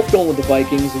 We're both going with the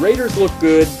Vikings. The Raiders look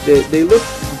good. They look,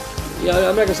 I'm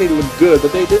not going to say they look good,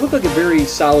 but they look like a very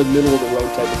solid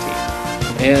middle-of-the-road type of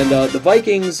team. And the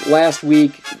Vikings last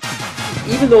week,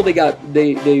 even though they got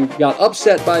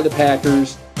upset by the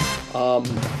Packers,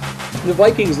 the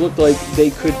Vikings looked like they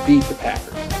could beat the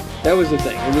Packers. That was the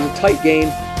thing. It was a tight game.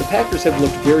 The Packers have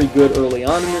looked very good early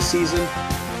on in this season.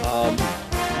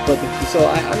 So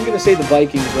I'm going to say the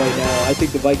Vikings right now. I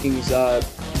think the Vikings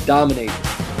dominate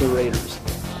the Raiders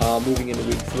moving into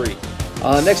Week 3.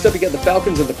 Next up, you got the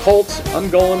Falcons and the Colts.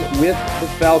 I'm going with the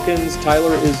Falcons.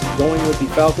 Tyler is going with the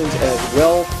Falcons as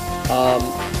well.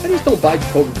 I just don't buy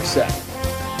Jacoby Brissett.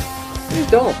 I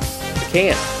just don't.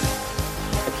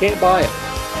 I can't buy it.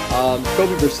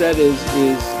 Jacoby Brissett is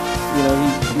he's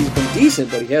been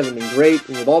decent, but he hasn't been great.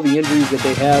 And with all the injuries that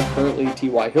they have currently,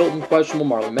 T.Y. Hilton questionable,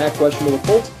 Marlon Mack questionable, the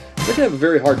Colts, they're going to have a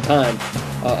very hard time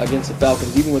against the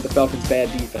Falcons, even with the Falcons' bad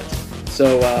defense.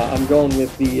 So I'm going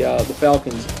with the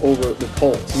Falcons over the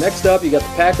Colts. Next up, you got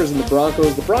the Packers and the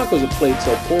Broncos. The Broncos have played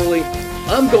so poorly.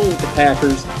 I'm going with the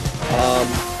Packers.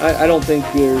 I don't think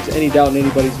there's any doubt in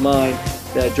anybody's mind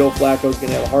that Joe Flacco is going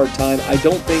to have a hard time. I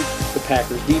don't think the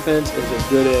Packers' defense is as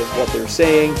good as what they're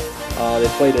saying. They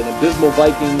played an abysmal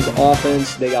Vikings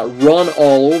offense. They got run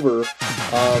all over.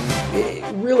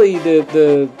 Really,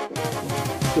 the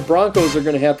Broncos are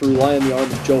going to have to rely on the arm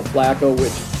of Joe Flacco,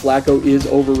 which Flacco is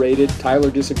overrated.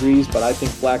 Tyler disagrees, but I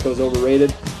think Flacco's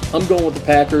overrated. I'm going with the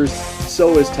Packers.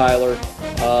 So is Tyler.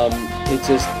 It's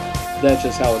just That's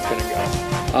just how it's going to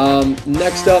go.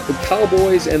 Next up, the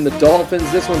Cowboys and the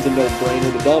Dolphins. This one's a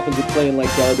no-brainer. The Dolphins are playing like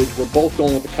garbage. We're both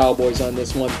going with the Cowboys on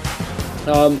this one.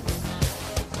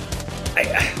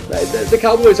 The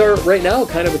Cowboys are right now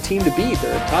kind of a team to beat.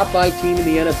 They're a top 5 team in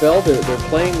the NFL. They're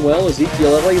playing well.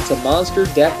 Ezekiel Elliott's a monster.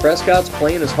 Dak Prescott's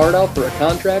playing his heart out for a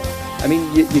contract. I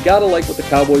mean, you got to like what the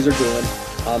Cowboys are doing.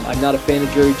 I'm not a fan of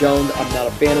Jerry Jones. I'm not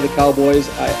a fan of the Cowboys.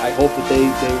 I hope that they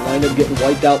wind up getting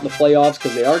wiped out in the playoffs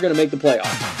because they are going to make the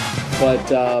playoffs.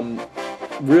 But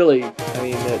really, I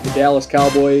mean, the Dallas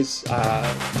Cowboys, they're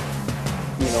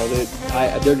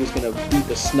just going to beat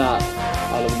the snot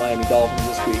out of the Miami Dolphins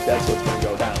this week. That's what's going to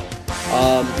go down.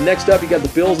 Next up, you got the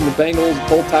Bills and the Bengals.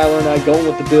 Both Tyler and I going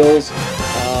with the Bills.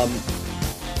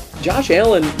 Josh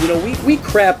Allen, we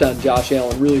crapped on Josh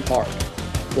Allen really hard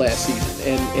last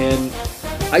season, and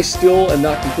I still am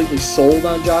not completely sold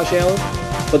on Josh Allen,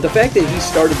 but the fact that he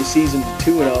started the season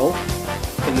 2-0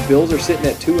 and the Bills are sitting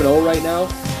at 2-0 right now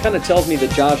kind of tells me that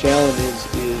Josh Allen is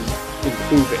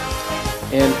improving,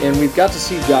 and we've got to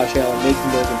see Josh Allen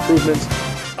making those improvements.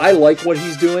 I like what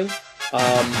he's doing,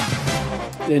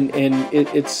 and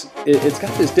it's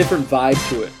got this different vibe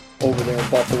to it over there in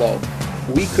Buffalo.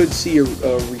 We could see a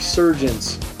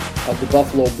resurgence of the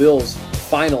Buffalo Bills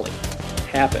finally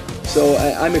happen. So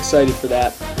I'm excited for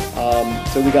that.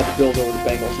 So we got the Bills over the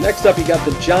Bengals. Next up, you got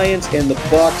the Giants and the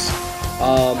Bucks.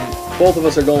 Both of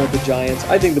us are going with the Giants.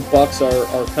 I think the Bucks are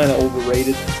kind of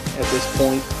overrated at this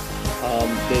point.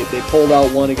 They pulled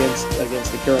out one against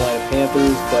the Carolina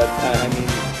Panthers, but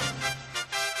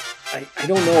I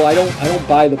don't know. I don't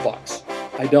buy the Bucks.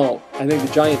 I don't. I think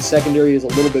the Giants secondary is a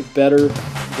little bit better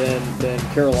than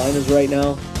Carolina's right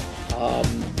now.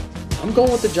 I'm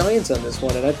going with the Giants on this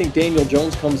one, and I think Daniel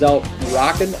Jones comes out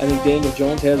rocking. I think Daniel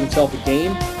Jones has himself a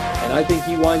game, and I think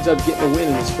he winds up getting a win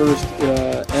in his first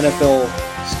NFL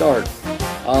start.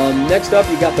 Next up,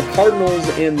 you got the Cardinals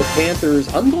and the Panthers.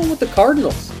 I'm going with the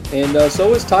Cardinals, and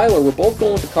so is Tyler. We're both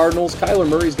going with the Cardinals. Kyler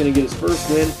Murray's going to get his first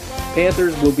win.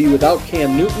 Panthers will be without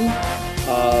Cam Newton.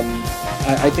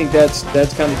 I think that's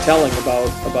kind of telling about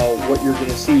what you're going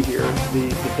to see here.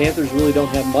 The Panthers really don't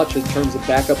have much in terms of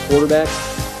backup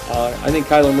quarterbacks. I think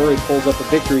Kyler Murray pulls up a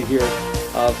victory here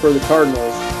for the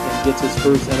Cardinals and gets his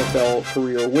first NFL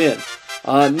career win.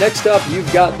 Next up,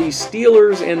 you've got the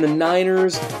Steelers and the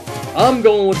Niners. I'm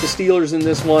going with the Steelers in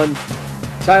this one.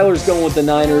 Tyler's going with the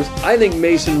Niners. I think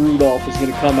Mason Rudolph is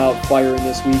going to come out firing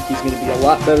this week. He's going to be a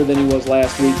lot better than he was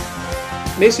last week.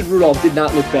 Mason Rudolph did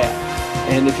not look bad.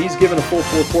 And if he's given a full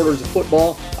 4 quarters of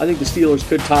football, I think the Steelers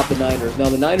could top the Niners. Now,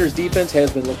 the Niners' defense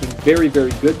has been looking very,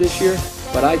 very good this year,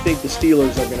 but I think the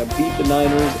Steelers are going to beat the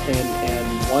Niners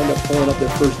and wind up pulling up their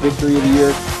first victory of the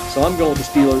year. So I'm going with the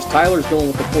Steelers. Tyler's going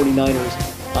with the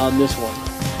 49ers on this one.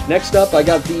 Next up, I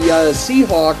got the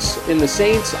Seahawks and the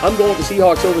Saints. I'm going with the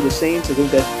Seahawks over the Saints. I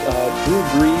think that Drew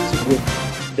Brees with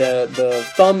the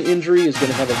thumb injury is going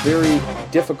to have a very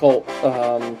difficult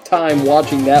time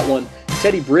watching that one.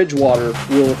 Teddy Bridgewater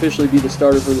will officially be the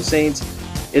starter for the Saints.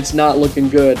 It's not looking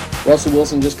good. Russell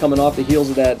Wilson just coming off the heels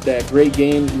of that great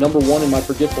game, number 1 in my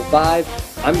Forgetful 5.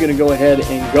 I'm going to go ahead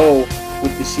and go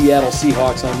with the Seattle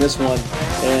Seahawks on this one,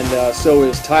 and so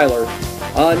is Tyler.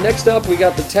 Next up, we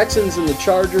got the Texans and the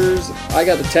Chargers. I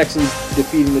got the Texans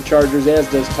defeating the Chargers, as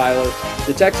does Tyler.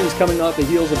 The Texans coming off the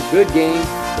heels of a good game.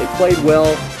 They played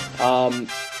well.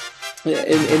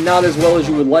 And not as well as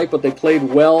you would like, but they played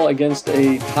well against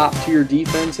a top-tier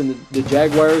defense, and the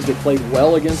Jaguars, they played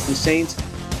well against the Saints.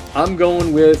 I'm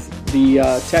going with the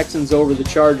Texans over the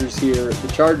Chargers here. The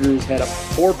Chargers had a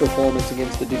poor performance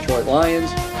against the Detroit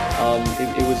Lions.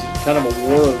 It was kind of a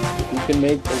war of who can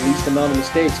make the least amount of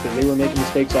mistakes, because they were making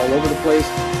mistakes all over the place.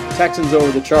 Texans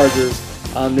over the Chargers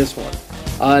on this one.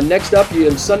 Next up, you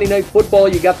have Sunday Night Football.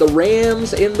 You got the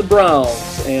Rams and the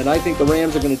Browns, and I think the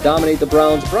Rams are going to dominate the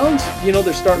Browns. Browns,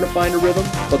 they're starting to find a rhythm,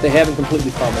 but they haven't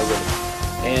completely found their rhythm.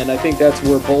 And I think that's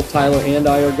where both Tyler and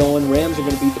I are going. Rams are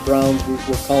going to beat the Browns. We're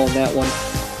calling that one.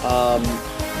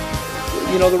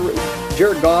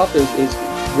 Jared Goff is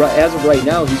as of right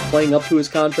now, he's playing up to his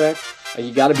contract.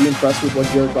 You got to be impressed with what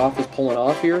Jared Goff is pulling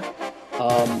off here.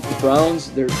 The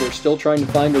Browns, they're still trying to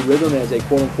find a rhythm as a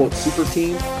quote-unquote super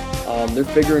team. They're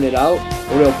figuring it out.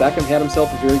 Odell Beckham had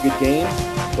himself a very good game,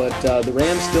 but the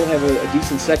Rams still have a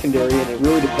decent secondary, and it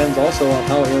really depends also on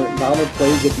how Aaron Donald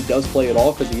plays, if he does play at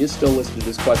all, because he is still listed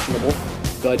as questionable.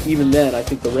 But even then, I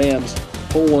think the Rams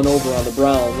pull one over on the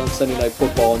Browns on Sunday Night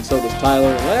Football, and so does Tyler.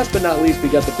 And last but not least, we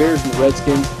got the Bears and the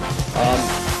Redskins.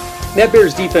 That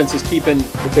Bears defense is keeping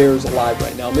the Bears alive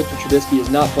right now. Mitchell Trubisky is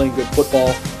not playing good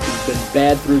football. He's been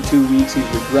bad through 2 weeks. He's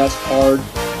regressed hard.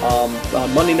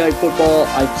 Monday Night Football,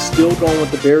 I'm still going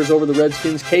with the Bears over the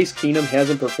Redskins. Case Keenum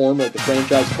hasn't performed like the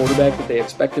franchise quarterback that they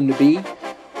expect him to be.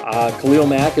 Khalil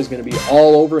Mack is going to be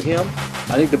all over him.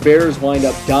 I think the Bears wind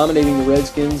up dominating the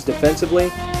Redskins defensively.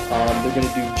 They're going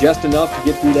to do just enough to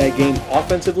get through that game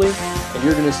offensively, and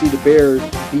you're going to see the Bears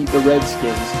beat the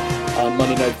Redskins on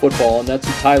Monday Night Football, and that's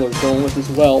who Tyler's going with as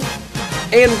well.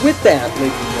 And with that,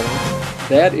 ladies and gentlemen,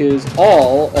 that is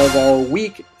all of our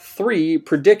Week 3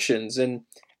 predictions. And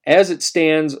as it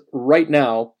stands right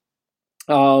now,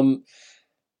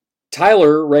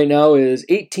 Tyler right now is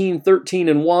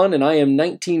 18-13-1, and I am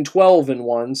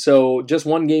 19-12-1. So just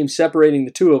one game separating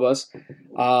the two of us.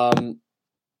 I'm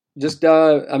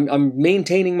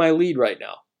maintaining my lead right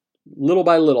now. Little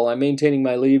by little, I'm maintaining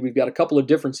my lead. We've got a couple of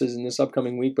differences in this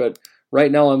upcoming week, but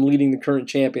right now I'm leading the current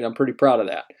champion. I'm pretty proud of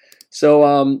that.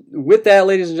 So with that,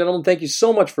 ladies and gentlemen, thank you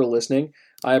so much for listening.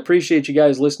 I appreciate you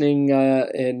guys listening,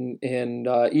 and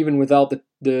even without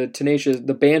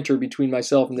the banter between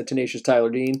myself and the tenacious Tyler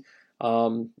Dean,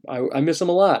 I miss him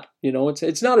a lot. You know,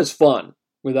 it's not as fun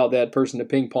without that person to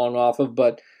ping pong off of,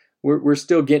 but we're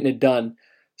still getting it done.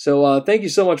 So thank you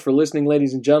so much for listening,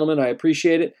 ladies and gentlemen. I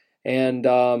appreciate it, and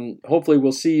hopefully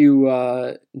we'll see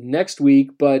you next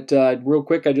week. But real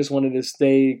quick, I just wanted to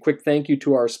say a quick thank you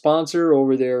to our sponsor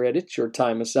over there at It's Your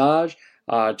Time Massage.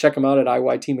 Check them out at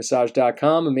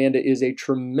iytmassage.com. Amanda is a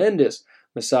tremendous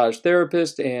massage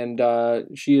therapist, and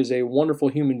she is a wonderful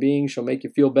human being. She'll make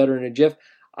you feel better in a jiff.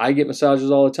 I get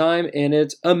massages all the time, and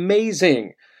it's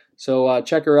amazing. So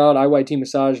check her out,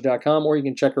 iytmassage.com, or you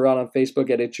can check her out on Facebook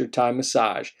at It's Your Time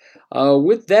Massage.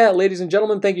 With that, ladies and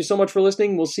gentlemen, thank you so much for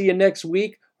listening. We'll see you next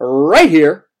week right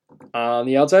here on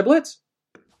the Outside Blitz.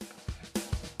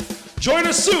 Join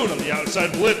us soon on the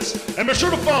Outside Blitz, and be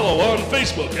sure to follow on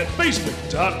Facebook at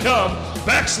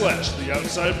facebook.com/The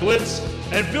Outside Blitz,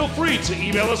 and feel free to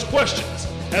email us questions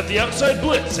at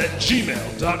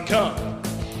theoutsideblitz@gmail.com.